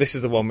be, this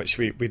is the one which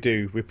we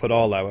put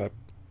all our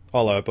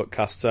book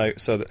casts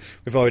out, so that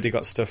we've already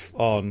got stuff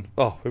on.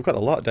 Oh, we've got a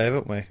lot, Dave,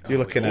 haven't we? You're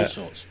looking at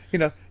sorts.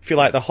 If you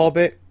like The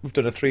Hobbit, we've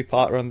done a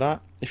 3-parter on that.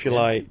 If you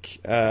like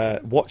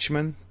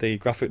Watchmen, the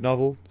graphic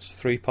novel,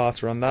 it's a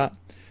 3-parter on that.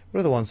 What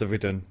other ones have we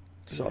done?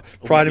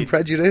 Pride and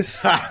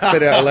Prejudice, a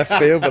bit out of left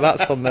field, but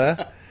that's on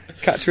there.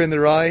 Catcher in the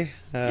Rye.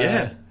 I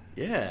had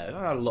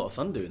a lot of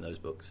fun doing those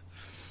books.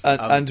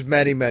 And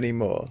many, many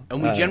more.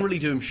 And we generally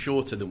do them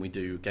shorter than we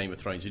do Game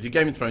of Thrones. We do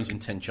Game of Thrones in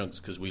 10 chunks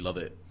because we love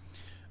it.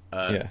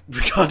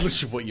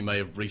 Regardless of what you may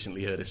have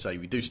recently heard us say,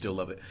 we do still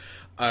love it.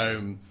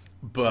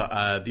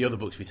 But the other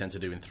books we tend to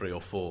do in 3 or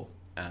 4.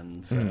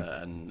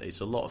 And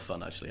it's a lot of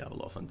fun, actually. I have a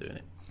lot of fun doing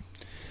it.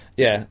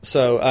 Yeah,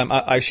 so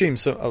I assume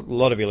a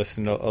lot of you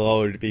listening will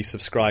already be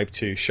subscribed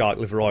to Shark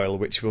Liver Oil,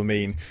 which will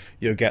mean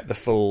you'll get the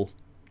full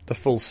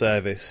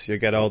service. You'll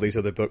get all these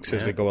other books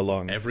as we go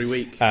along every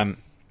week.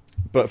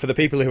 But for the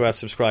people who are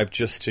subscribed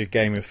just to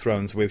Game of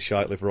Thrones with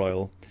Shark Liver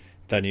Oil,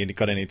 then you're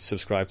going to need to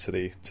subscribe to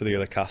the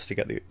other cast to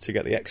get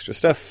the extra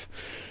stuff.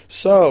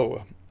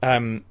 So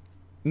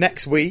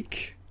next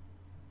week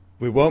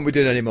we won't be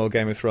doing any more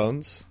Game of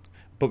Thrones,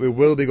 but we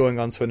will be going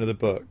on to another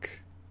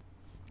book.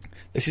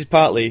 This is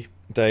partly,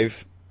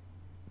 Dave,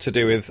 to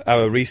do with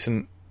our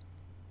recent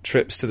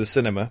trips to the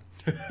cinema.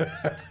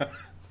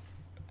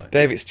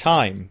 Dave, it's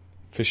time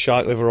for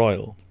Shark Liver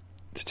Oil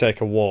to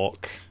take a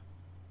walk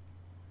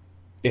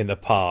in the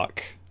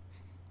park.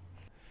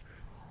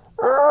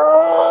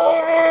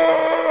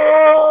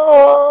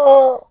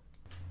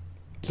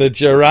 The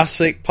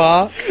Jurassic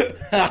Park.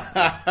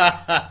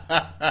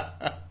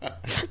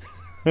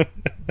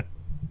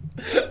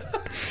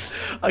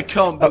 I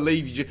can't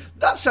believe you.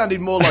 That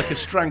sounded more like a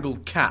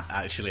strangled cat.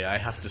 Actually, I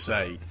have to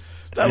say,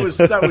 that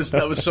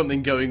was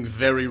something going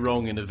very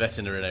wrong in a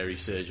veterinary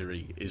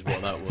surgery. Is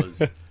what that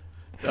was.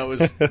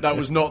 That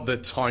was not the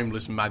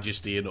timeless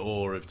majesty and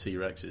awe of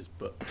T-Rexes,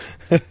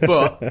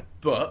 but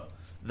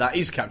that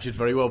is captured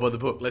very well by the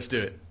book. Let's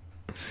do it.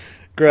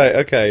 Great.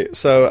 Okay.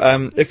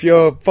 So if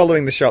you're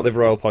following the Shark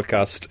Liver Oil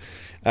podcast,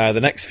 the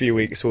next few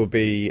weeks will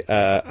be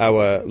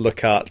our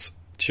look at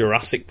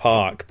Jurassic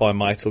Park by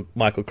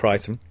Michael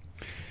Crichton,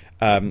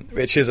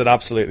 which is an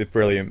absolutely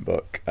brilliant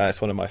book.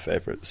 It's one of my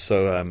favourites.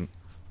 So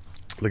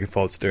looking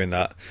forward to doing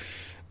that.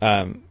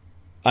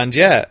 And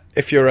yeah,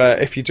 if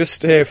you're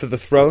just here for the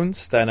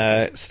Thrones,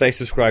 then stay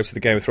subscribed to the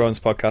Game of Thrones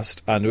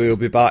podcast, and we will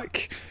be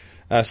back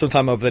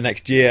sometime over the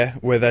next year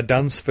with a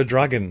Dance for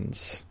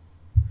Dragons.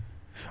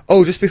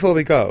 Oh, just before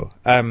we go,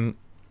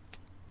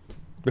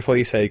 before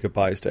you say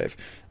goodbyes, Dave,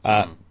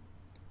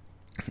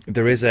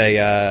 there is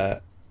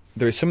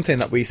something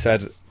that we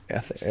said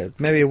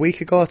maybe a week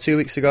ago or 2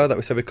 weeks ago that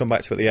we said we'd come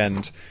back to at the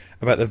end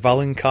about the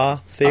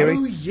Valonqar theory.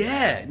 Oh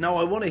yeah, no,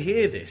 I want to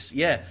hear this.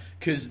 Yeah.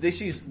 Because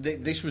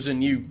this was a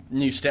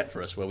new step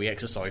for us where we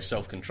exercised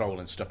self-control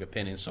and stuck a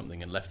pin in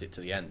something and left it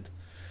to the end.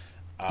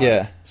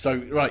 Yeah. So,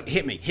 right,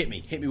 hit me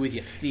with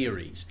your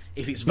theories.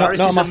 If it's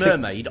Varys is a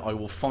mermaid, I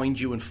will find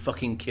you and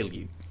fucking kill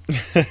you.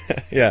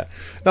 Yeah.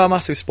 Not a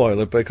massive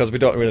spoiler because we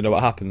don't really know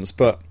what happens,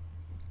 but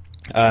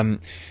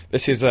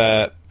this is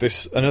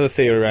another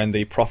theory around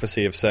the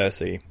prophecy of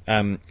Cersei.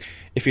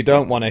 If you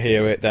don't want to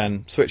hear it,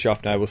 then switch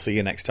off now. We'll see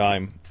you next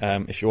time.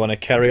 If you want to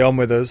carry on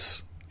with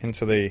us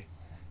into the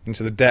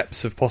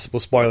depths of possible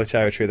spoiler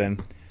territory, then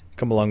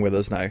come along with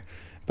us now.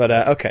 But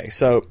okay,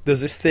 so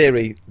there's this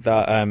theory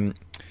that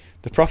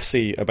the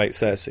prophecy about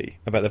Cersei,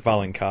 about the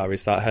Valonqar,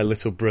 is that her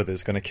little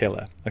brother's going to kill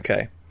her.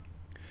 Okay.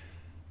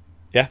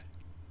 Yeah?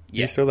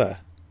 Yeah. You still there?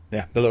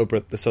 Yeah, the little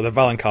brother. So the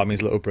Valonqar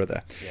means little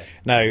brother. Yeah.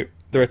 Now,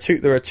 there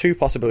are two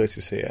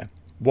possibilities here.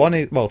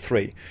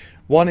 Three.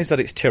 One is that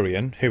it's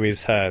Tyrion, who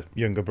is her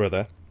younger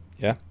brother.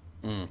 Yeah?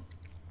 Mm.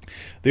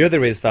 The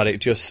other is that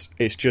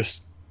it's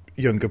just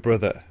younger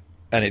brother,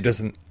 and it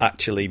doesn't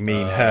actually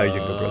mean her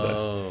younger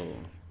brother,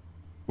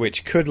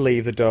 which could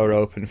leave the door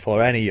open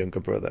for any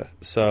younger brother.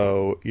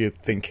 So you're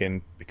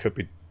thinking it could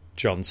be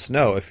Jon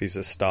Snow if he's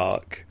a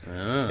Stark.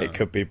 It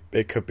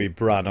could be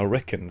Bran or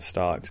Rickon the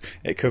Starks.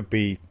 It could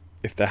be,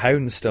 if the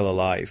Hound's still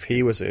alive,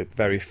 he was a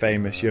very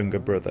famous younger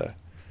brother.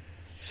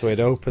 So it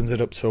opens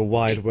it up to a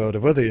wide world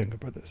of other younger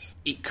brothers.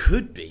 It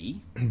could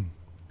be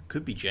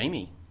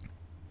Jaime.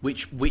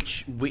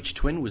 Which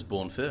twin was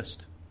born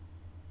first?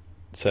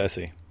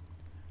 Cersei.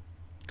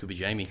 Could be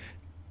Jaime.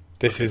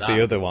 This is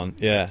the other one,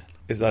 yeah.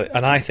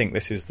 And I think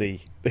this is the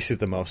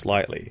most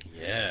likely.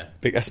 Yeah.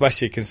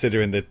 Especially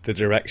considering the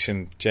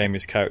direction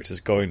Jaime's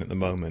character's going at the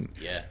moment.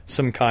 Yeah.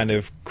 Some kind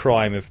of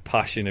crime of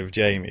passion of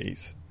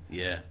Jaime's.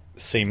 Yeah.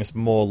 seems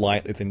more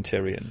likely than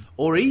Tyrion.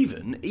 Or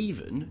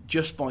even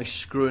just by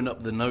screwing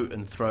up the note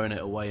and throwing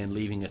it away and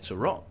leaving it to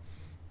rot.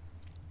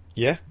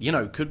 Yeah. You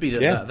know, could be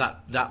that Yeah.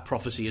 that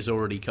prophecy has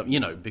already come, you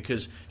know,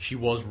 because she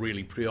was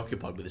really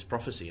preoccupied with this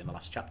prophecy in the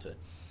last chapter.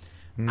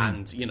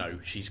 And, you know,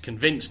 she's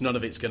convinced none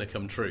of it's going to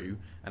come true,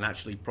 and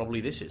actually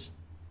probably this is.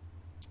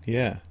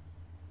 Yeah.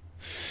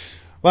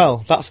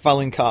 Well, that's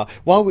Valonqar.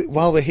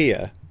 While we're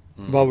here,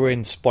 while we're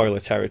in spoiler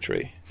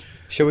territory,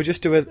 shall we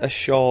just do a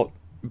short,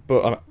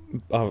 but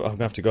I'm going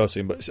to have to go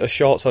soon, but a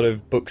short sort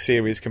of book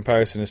series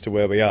comparison as to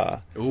where we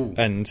are? Ooh.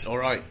 And All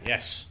right,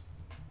 yes.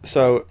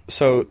 So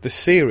the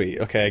series,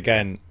 okay,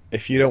 again,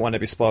 if you don't want to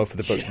be spoiled for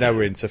the books, now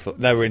we're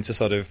into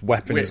sort of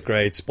weapons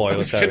grade spoiler I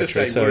was going to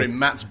territory. say, So we're in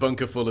Matt's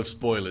bunker full of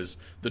spoilers.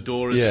 The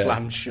door is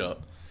slammed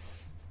shut.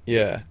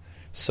 yeah,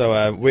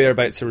 so we're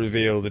about to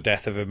reveal the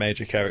death of a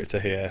major character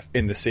here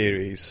in the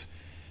series,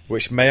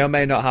 which may or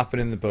may not happen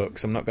in the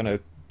books. I'm not going to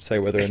say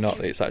whether or not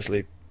it's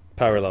actually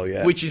parallel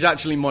yet. Which is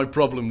actually my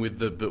problem with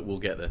but we'll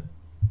get there.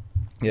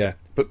 Yeah,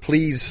 but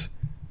please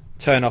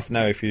turn off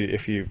now if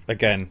you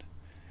again.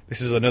 This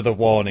is another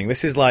warning.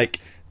 This is like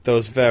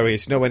those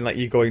various, you know, when like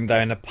you're going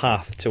down a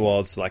path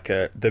towards like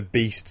the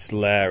beast's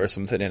lair or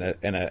something in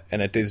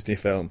a Disney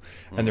film,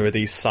 and there are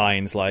these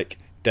signs like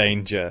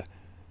danger,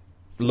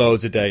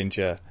 loads of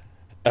danger,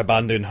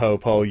 abandon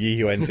hope, all ye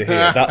who enter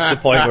here. That's the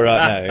point we're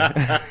at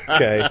now.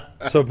 Okay,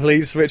 so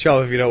please switch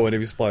off if you don't want to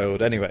be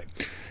spoiled. Anyway,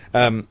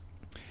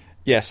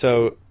 yeah.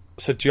 So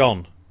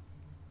Jon,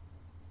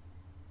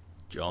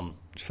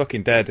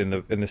 fucking dead in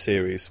the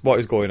series. What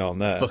is going on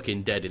there?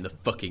 Fucking dead in the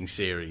fucking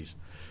series.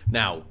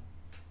 Now,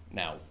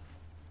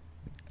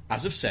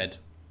 as I've said,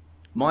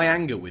 my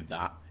anger with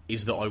that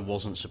is that I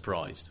wasn't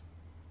surprised.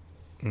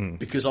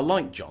 Because I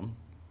like Jon,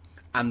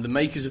 and the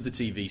makers of the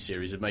TV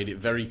series have made it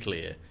very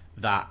clear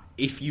that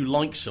if you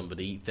like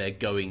somebody, they're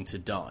going to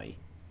die.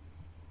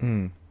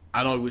 And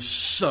I was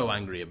so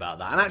angry about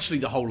that. And actually,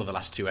 the whole of the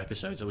last 2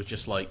 episodes, I was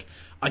just like,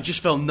 I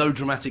just felt no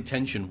dramatic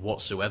tension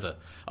whatsoever.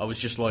 I was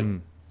just like,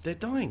 they're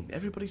dying.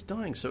 Everybody's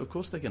dying, so of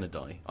course they're going to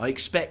die. I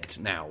expect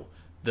now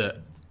that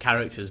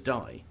characters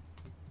die.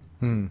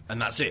 And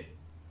that's it.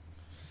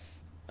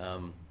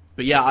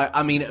 But yeah,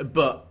 I mean,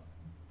 but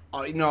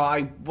I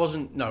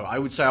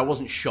would say I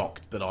wasn't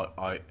shocked, but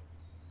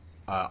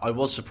I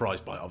was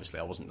surprised by it. Obviously,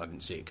 I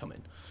didn't see it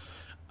coming.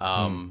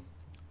 I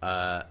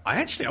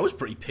was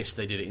pretty pissed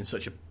they did it in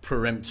such a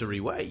peremptory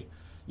way.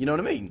 You know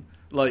what I mean?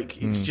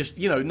 Like, it's just,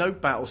 no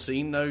battle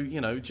scene,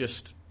 no,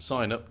 just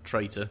sign up,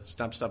 traitor,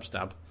 stab, stab,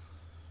 stab,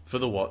 for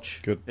the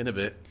watch. Good. In a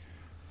bit.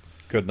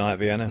 Good night,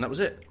 Vienna. And that was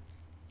it.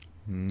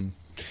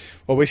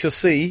 Well, we shall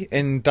see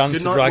in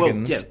Dance for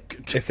Dragons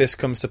if this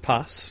comes to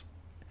pass.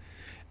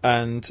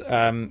 And,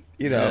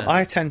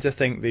 I tend to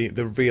think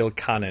the real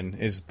canon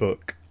is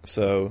book.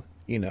 So,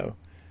 the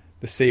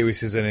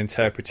series is an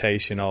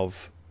interpretation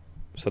of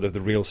sort of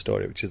the real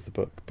story, which is the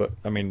book. But,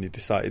 I mean, you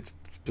decide.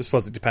 I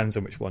suppose it depends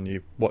on which one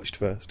you watched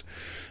first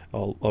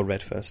or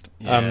read first.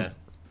 Yeah.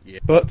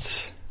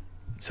 But,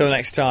 till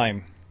next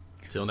time.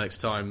 Till next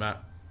time,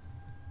 Matt.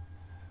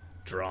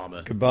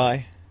 Drama.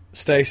 Goodbye.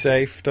 Stay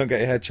safe. Don't get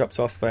your head chopped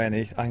off by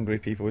any angry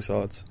people with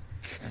swords.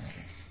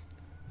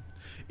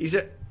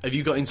 Have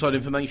you got inside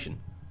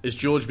information? Has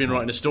George been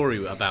writing a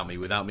story about me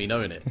without me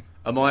knowing it?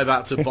 Am I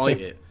about to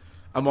bite it?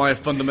 Am I a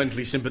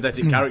fundamentally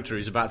sympathetic character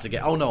who's about to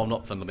get... Oh, no, I'm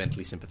not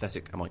fundamentally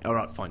sympathetic. Am I? All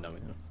right, fine, no.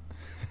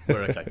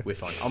 We're okay. We're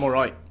fine. I'm all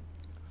right.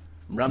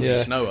 I'm Ramsay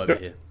Snow over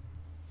here.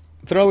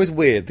 They're always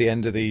weird, the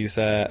end of these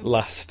the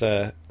last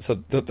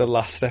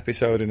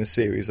episode in a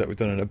series that we've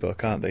done in a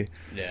book, aren't they?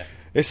 Yeah.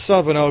 It's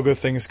sad when all good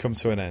things come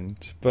to an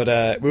end.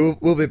 But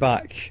we'll be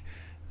back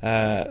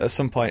at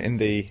some point in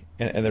the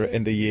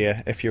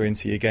year, if you're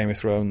into your Game of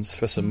Thrones,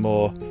 for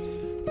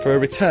a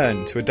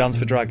return to a Dance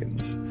for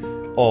Dragons,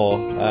 or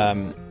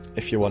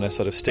if you want to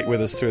sort of stick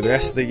with us through the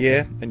rest of the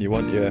year and you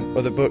want your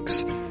other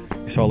books,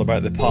 it's all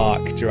about the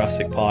park,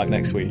 Jurassic Park,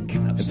 next week.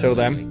 Absolutely.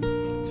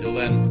 Until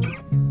then,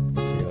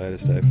 see you later,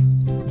 Steve.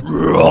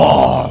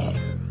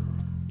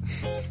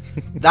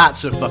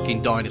 That's a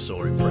fucking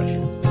dinosaur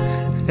impression.